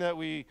doesn't mean that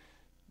we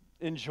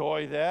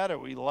enjoy that or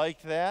we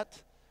like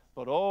that,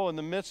 but in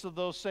the midst of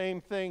those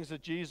same things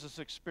that Jesus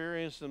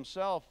experienced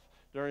himself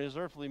during his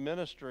earthly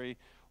ministry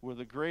were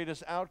the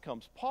greatest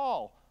outcomes.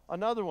 Paul,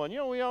 another one. You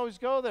know, we always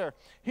go there.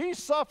 He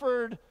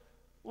suffered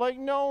like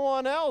no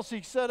one else.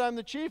 He said, I'm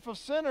the chief of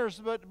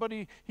sinners, but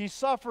he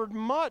suffered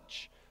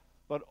much.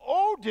 But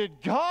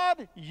did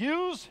God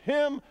use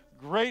him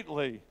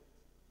greatly.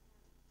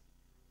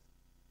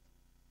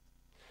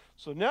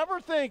 So never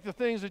think the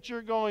things that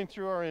you're going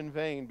through are in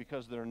vain,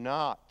 because they're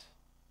not.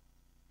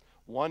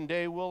 One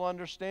day we'll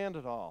understand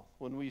it all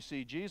when we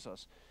see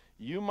Jesus.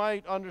 You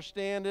might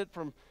understand it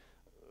from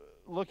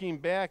looking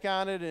back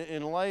on it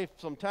in life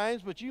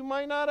sometimes, but you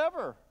might not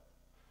ever.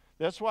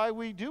 That's why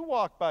we do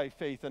walk by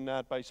faith and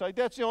not by sight.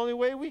 That's the only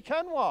way we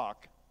can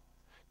walk.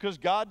 Because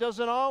God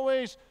doesn't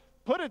always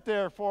put it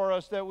there for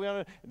us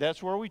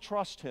that's where we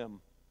trust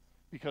him,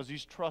 because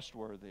he's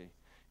trustworthy.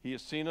 He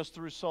has seen us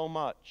through so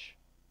much,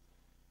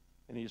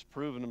 and he has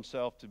proven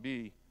himself to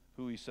be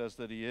who he says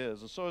that he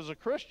is. And so as a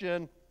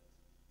Christian,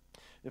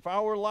 if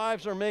our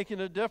lives are making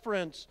a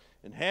difference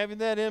and having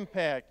that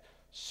impact,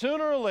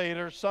 sooner or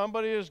later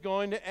somebody is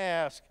going to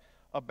ask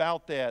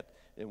about that.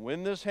 And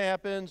when this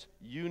happens,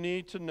 you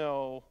need to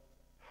know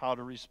how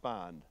to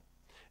respond.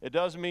 It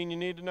doesn't mean you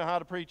need to know how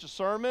to preach a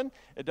sermon.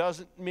 It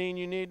doesn't mean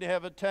you need to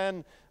have a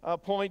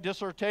 10-point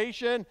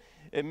dissertation.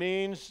 It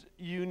means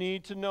you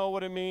need to know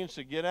what it means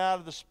to get out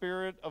of the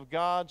Spirit of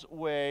God's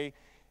way,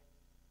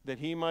 that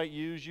he might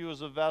use you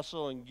as a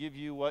vessel and give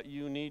you what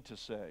you need to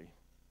say.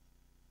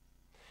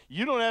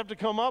 You don't have to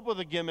come up with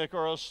a gimmick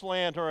or a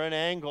slant or an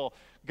angle.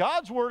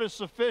 God's word is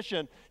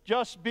sufficient.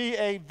 Just be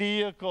a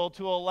vehicle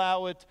to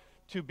allow it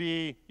to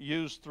be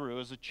used through,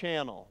 as a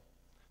channel.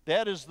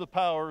 That is the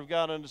power of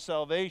God unto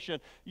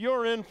salvation.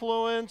 Your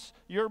influence,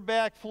 your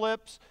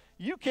backflips,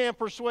 you can't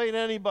persuade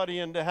anybody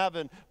into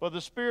heaven, but the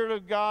Spirit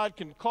of God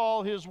can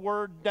call his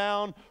word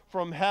down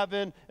from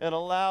heaven and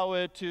allow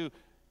it to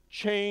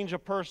change a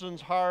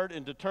person's heart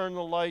and to turn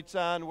the lights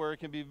on where it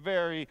can be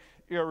very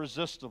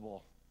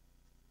irresistible.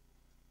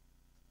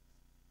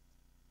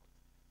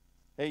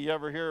 Hey, you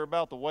ever hear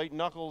about the white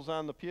knuckles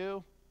on the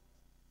pew?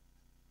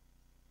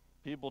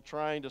 People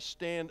trying to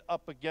stand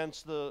up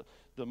against the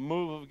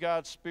move of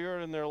God's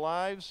Spirit in their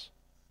lives.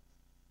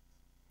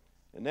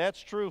 And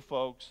that's true,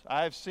 folks.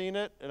 I've seen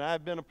it, and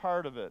I've been a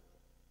part of it,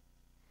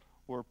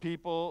 where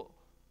people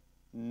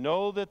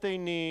know that they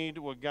need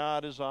what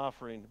God is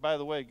offering. By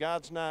the way,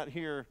 God's not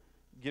here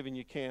giving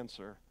you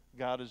cancer.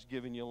 God is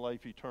giving you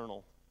life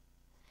eternal.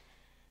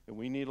 And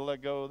we need to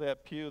let go of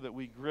that pew that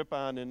we grip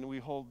on and we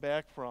hold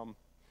back from.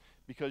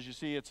 Because you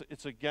see,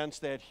 it's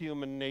against that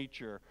human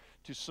nature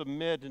to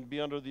submit and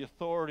be under the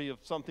authority of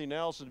something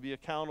else and to be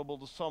accountable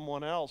to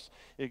someone else.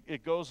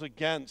 It goes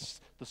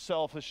against the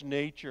selfish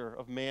nature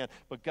of man.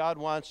 But God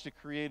wants to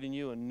create in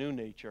you a new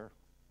nature.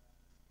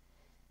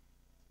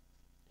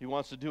 He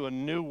wants to do a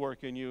new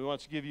work in you. He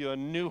wants to give you a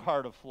new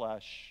heart of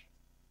flesh.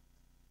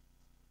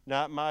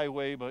 Not my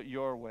way, but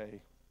your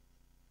way.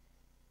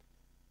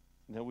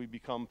 And then we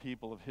become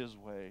people of his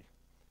way.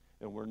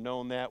 And we're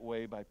known that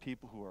way by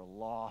people who are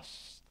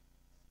lost.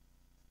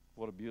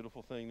 What a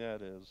beautiful thing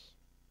that is.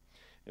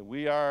 And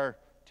we are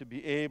to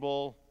be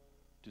able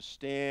to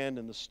stand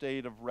in the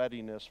state of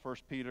readiness. 1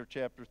 Peter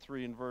chapter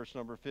 3 and verse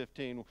number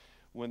 15,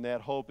 when that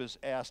hope is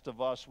asked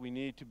of us, we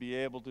need to be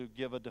able to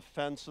give a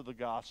defense of the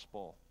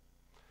gospel.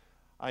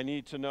 I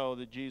need to know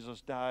that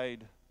Jesus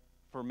died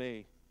for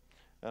me.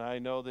 And I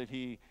know that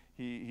he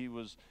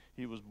was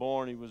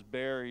born, he was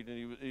buried,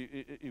 and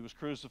he was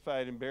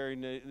crucified and buried,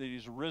 and that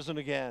he's risen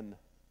again.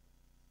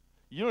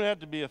 You don't have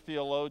to be a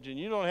theologian.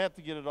 You don't have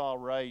to get it all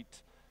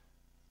right.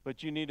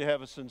 But you need to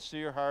have a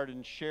sincere heart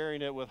and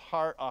sharing it with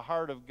a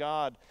heart of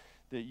God,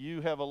 that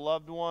you have a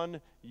loved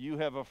one, you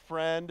have a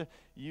friend,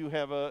 you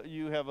have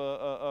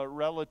a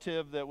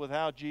relative that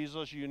without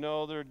Jesus you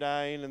know they're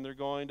dying and they're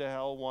going to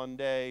hell one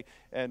day.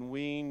 And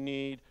we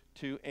need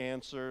to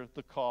answer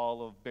the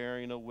call of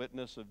bearing a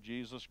witness of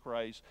Jesus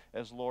Christ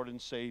as Lord and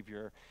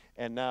Savior,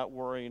 and not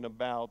worrying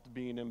about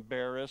being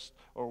embarrassed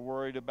or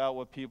worried about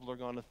what people are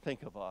going to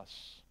think of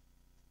us.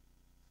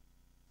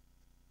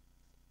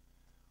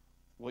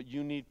 What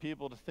you need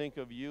people to think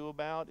of you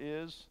about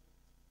is,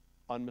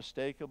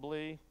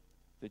 unmistakably,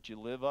 that you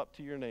live up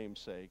to your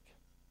namesake.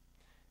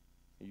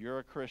 You're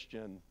a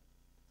Christian,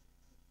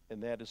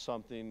 and that is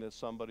something that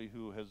somebody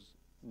who has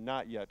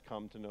not yet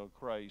come to know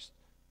Christ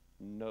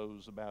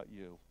knows about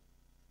you.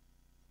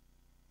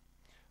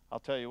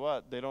 I'll tell you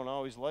what, they don't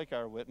always like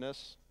our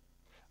witness.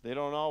 They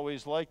don't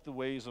always like the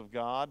ways of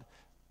God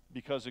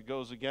because it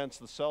goes against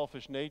the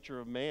selfish nature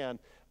of man.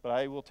 But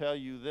I will tell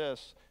you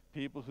this,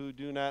 people who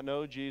do not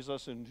know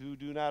Jesus and who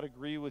do not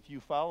agree with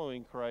you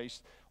following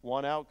Christ,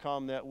 one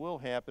outcome that will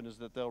happen is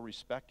that they'll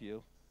respect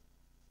you.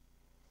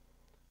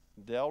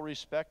 They'll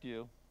respect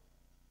you.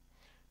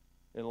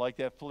 And like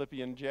that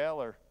Philippian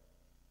jailer,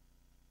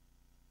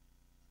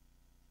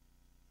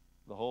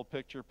 the whole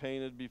picture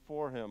painted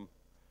before him,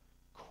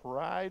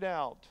 cried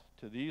out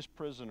to these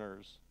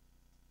prisoners,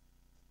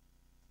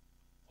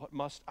 "What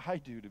must I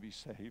do to be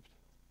saved?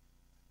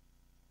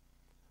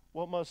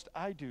 What must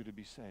I do to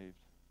be saved?"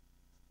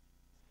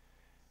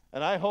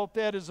 And I hope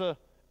that is a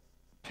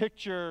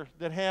picture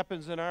that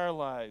happens in our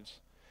lives.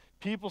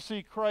 People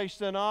see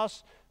Christ in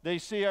us. They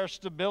see our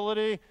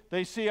stability.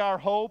 They see our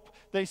hope.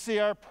 They see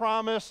our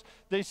promise.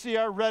 They see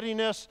our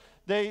readiness.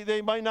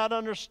 They might not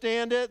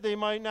understand it. They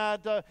might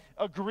not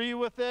agree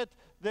with it.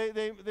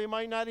 They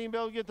might not even be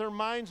able to get their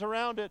minds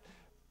around it.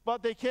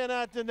 But they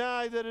cannot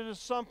deny that it is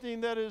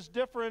something that is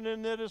different,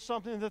 and that is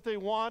something that they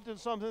want and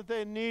something that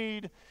they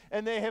need,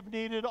 and they have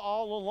needed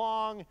all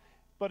along.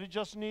 But it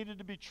just needed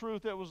to be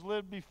truth that was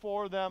lived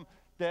before them,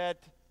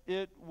 that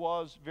it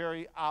was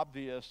very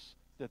obvious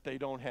that they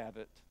don't have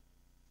it.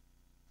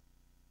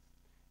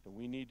 And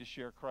we need to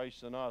share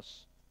Christ in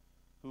us,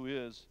 who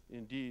is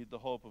indeed the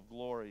hope of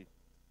glory.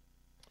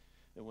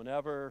 And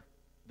whenever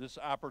this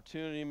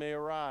opportunity may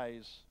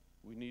arise,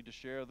 we need to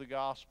share the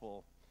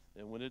gospel.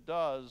 And when it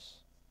does,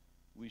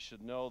 we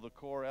should know the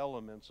core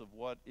elements of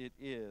what it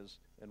is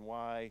and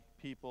why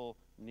people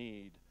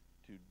need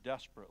to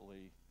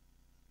desperately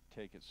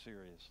take it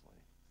seriously.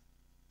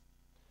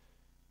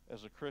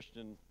 As a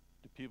Christian,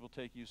 do people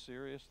take you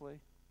seriously?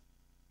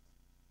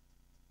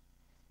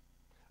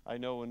 I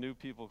know when new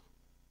people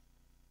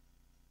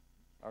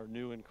are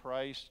new in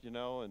Christ,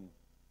 and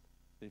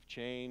they've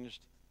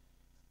changed,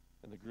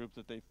 and the group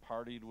that they've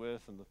partied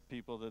with and the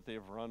people that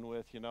they've run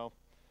with,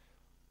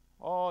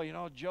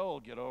 oh, Joe will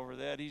get over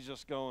that. He's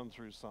just going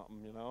through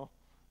something,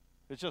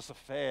 It's just a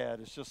fad.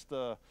 It's just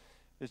a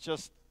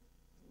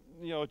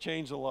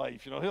change of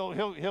life.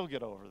 He'll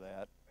get over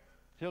that.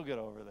 He'll get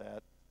over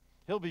that.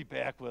 He'll be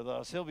back with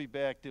us. He'll be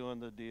back doing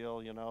the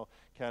deal,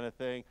 kind of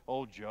thing.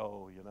 Oh,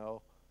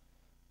 Joe,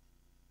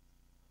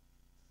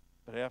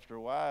 But after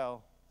a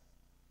while,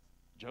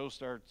 Joe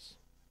starts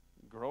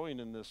growing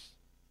in this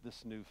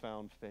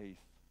newfound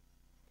faith.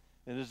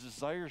 And his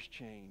desires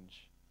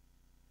change.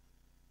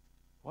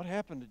 What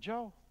happened to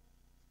Joe?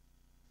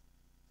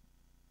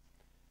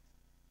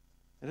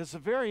 And it's a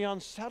very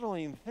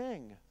unsettling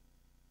thing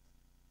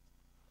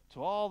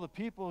to all the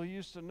people who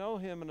used to know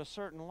him in a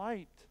certain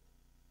light.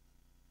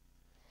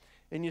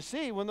 And you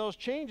see, when those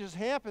changes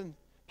happen,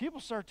 people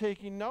start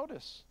taking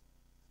notice.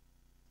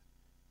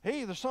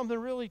 Hey, there's something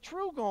really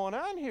true going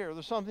on here.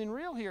 There's something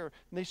real here.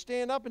 And they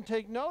stand up and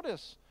take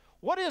notice.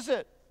 What is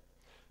it?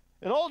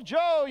 And old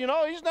Joe,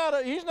 he's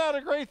not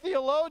a great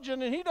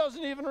theologian, and he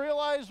doesn't even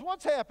realize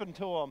what's happened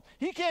to him.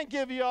 He can't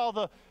give you all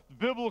the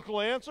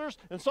biblical answers.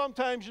 And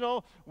sometimes,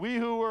 we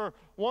who were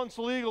once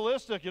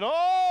legalistic, you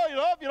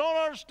don't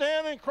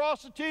understand and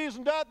cross the T's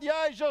and dot the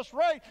I's just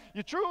right.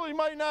 You truly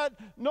might not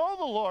know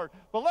the Lord.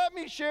 But let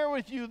me share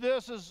with you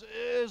this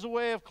as a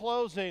way of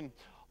closing.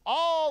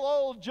 All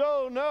old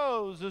Joe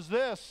knows is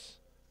this.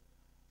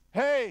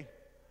 Hey,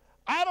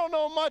 I don't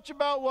know much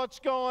about what's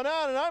going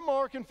on, and I'm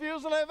more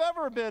confused than I've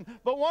ever been.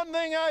 But one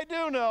thing I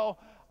do know,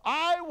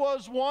 I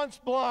was once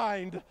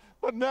blind,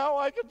 but now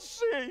I can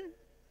see.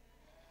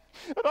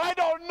 And I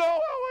don't know how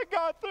I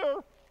got there.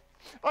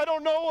 I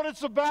don't know what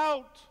it's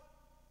about.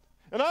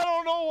 And I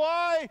don't know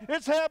why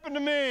it's happened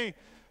to me.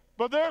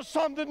 But there's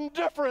something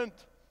different.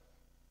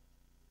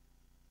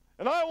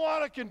 And I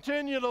want to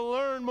continue to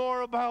learn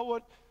more about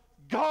what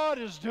God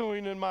is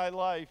doing in my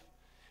life.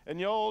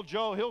 And old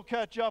Joe, he'll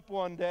catch up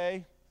one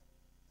day.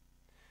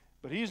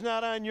 But he's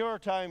not on your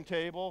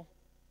timetable,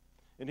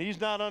 and he's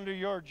not under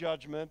your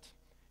judgment.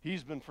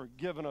 He's been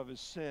forgiven of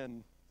his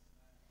sin.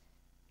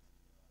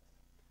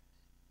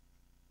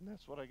 And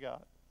that's what I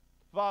got.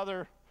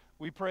 Father,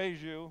 we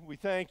praise you. We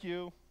thank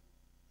you.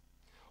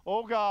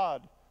 Oh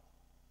God,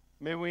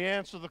 may we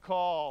answer the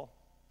call.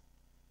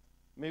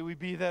 May we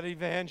be that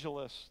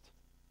evangelist.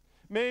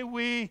 May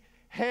we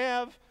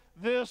have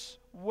this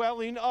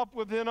welling up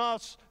within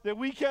us that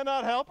we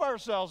cannot help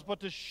ourselves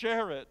but to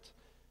share it.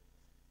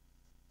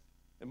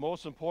 And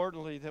most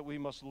importantly, that we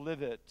must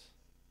live it.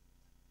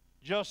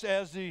 Just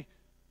as the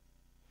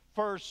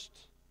first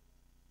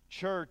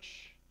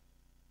church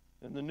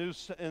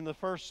in the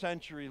first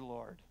century,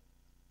 Lord,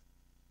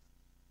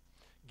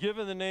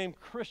 given the name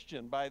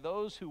Christian by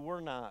those who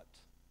were not,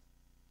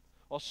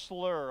 a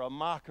slur, a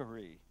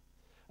mockery,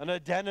 an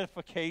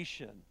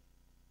identification.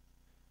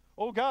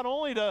 Oh God,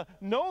 only to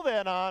know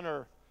that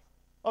honor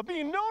of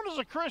being known as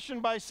a Christian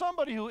by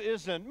somebody who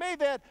isn't. May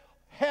that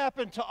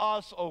happen to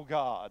us, oh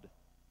God.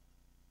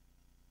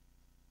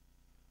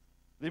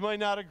 They might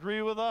not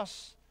agree with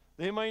us.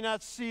 They might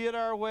not see it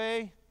our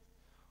way.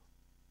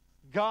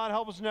 God,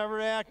 help us never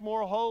to act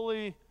more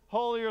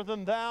holier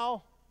than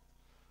thou,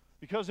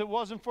 because it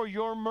wasn't for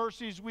your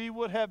mercies we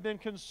would have been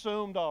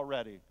consumed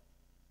already.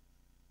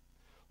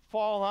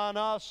 Fall on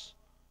us,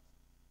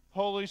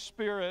 Holy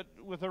Spirit,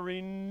 with a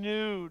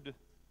renewed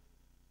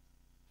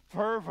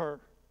fervor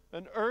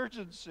and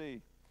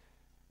urgency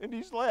in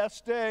these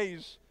last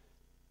days,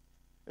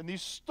 and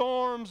these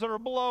storms that are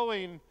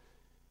blowing,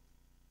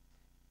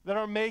 that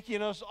are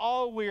making us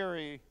all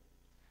weary,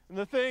 and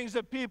the things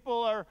that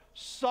people are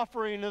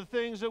suffering, and the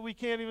things that we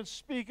can't even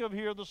speak of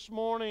here this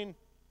morning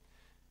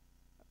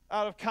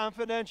out of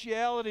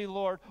confidentiality,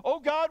 Lord. Oh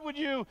God, would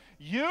you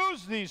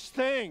use these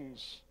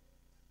things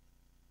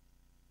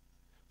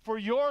for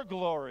your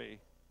glory,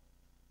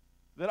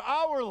 that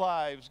our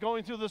lives,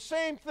 going through the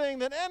same thing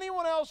that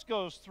anyone else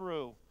goes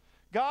through,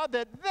 God,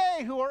 that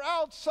they who are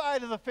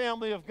outside of the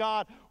family of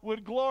God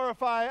would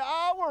glorify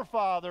our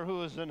Father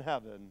who is in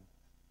heaven.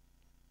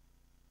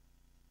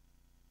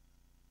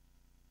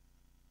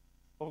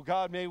 Oh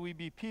God, may we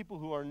be people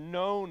who are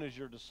known as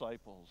your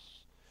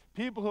disciples,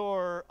 people who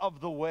are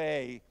of the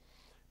way,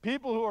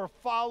 people who are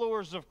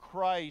followers of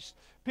Christ,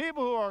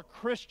 people who are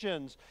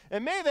Christians.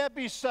 And may that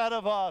be said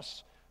of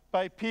us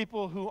by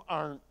people who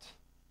aren't.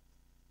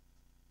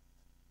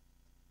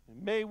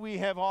 And may we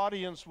have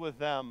audience with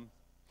them.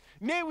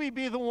 May we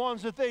be the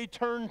ones that they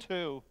turn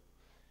to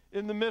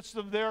in the midst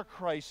of their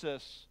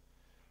crisis.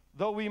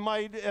 Though we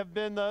might have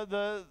been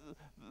the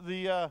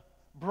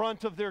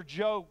brunt of their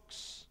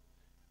jokes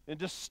and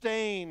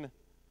disdain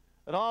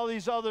and all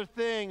these other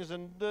things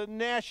and the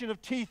gnashing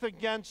of teeth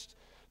against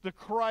the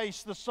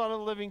Christ, the Son of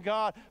the living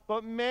God.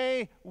 But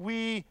may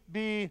we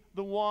be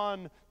the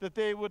one that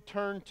they would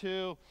turn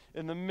to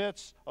in the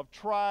midst of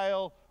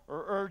trial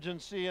or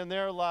urgency in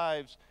their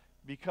lives,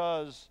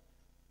 because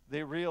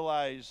they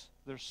realize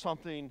there's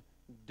something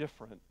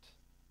different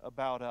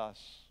about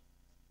us.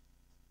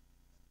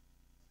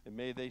 And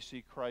may they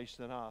see Christ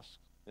in us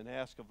and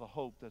ask of the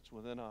hope that's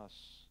within us.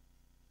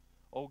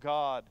 Oh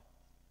God,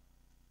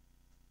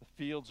 the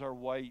fields are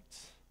white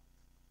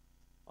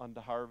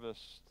unto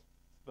harvest,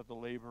 but the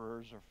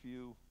laborers are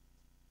few.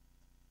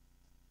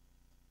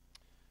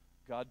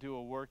 God, do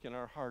a work in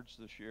our hearts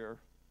this year.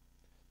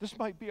 This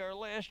might be our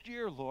last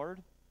year,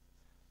 Lord.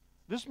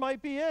 This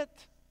might be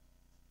it.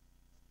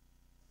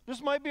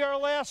 This might be our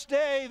last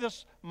day.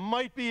 This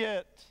might be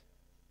it.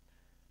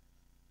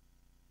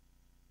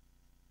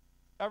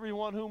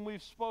 Everyone whom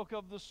we've spoke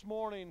of this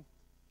morning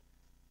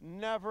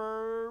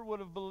never would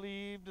have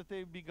believed that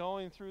they'd be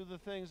going through the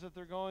things that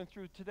they're going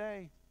through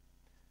today.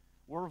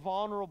 We're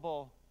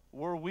vulnerable.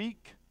 We're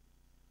weak.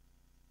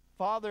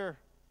 Father,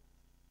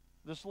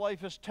 this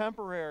life is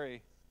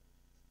temporary.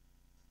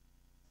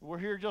 We're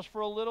here just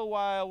for a little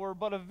while. We're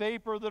but a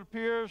vapor that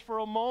appears for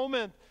a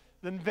moment,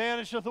 then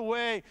vanisheth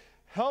away.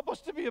 Help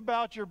us to be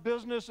about your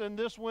business in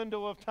this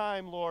window of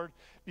time, Lord,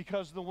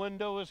 because the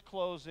window is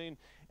closing,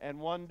 and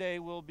one day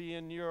we'll be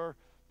in your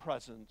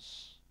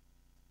presence.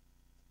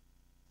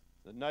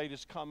 The night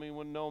is coming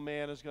when no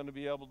man is going to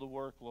be able to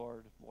work,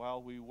 Lord.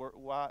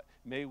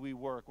 May we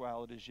work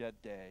while it is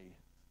yet day.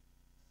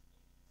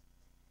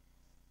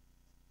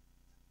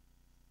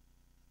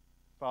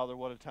 Father,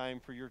 what a time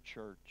for your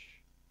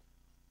church.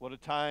 What a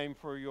time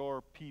for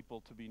your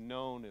people to be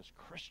known as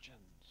Christians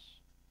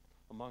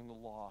among the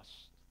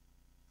lost.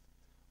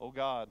 Oh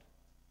God,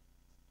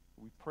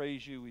 we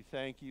praise you, we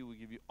thank you, we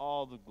give you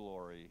all the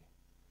glory.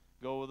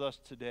 Go with us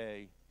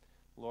today,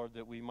 Lord,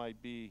 that we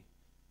might be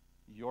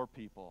your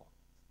people.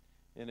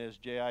 And as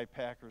J.I.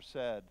 Packer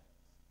said,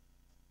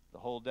 the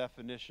whole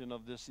definition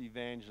of this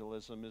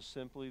evangelism is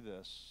simply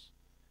this,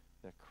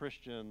 that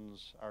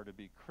Christians are to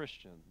be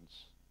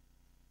Christians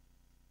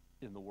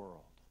in the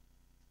world.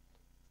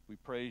 We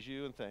praise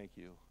you and thank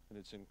you, and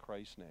it's in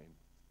Christ's name.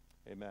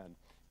 Amen.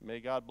 May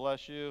God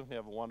bless you.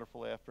 Have a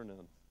wonderful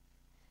afternoon.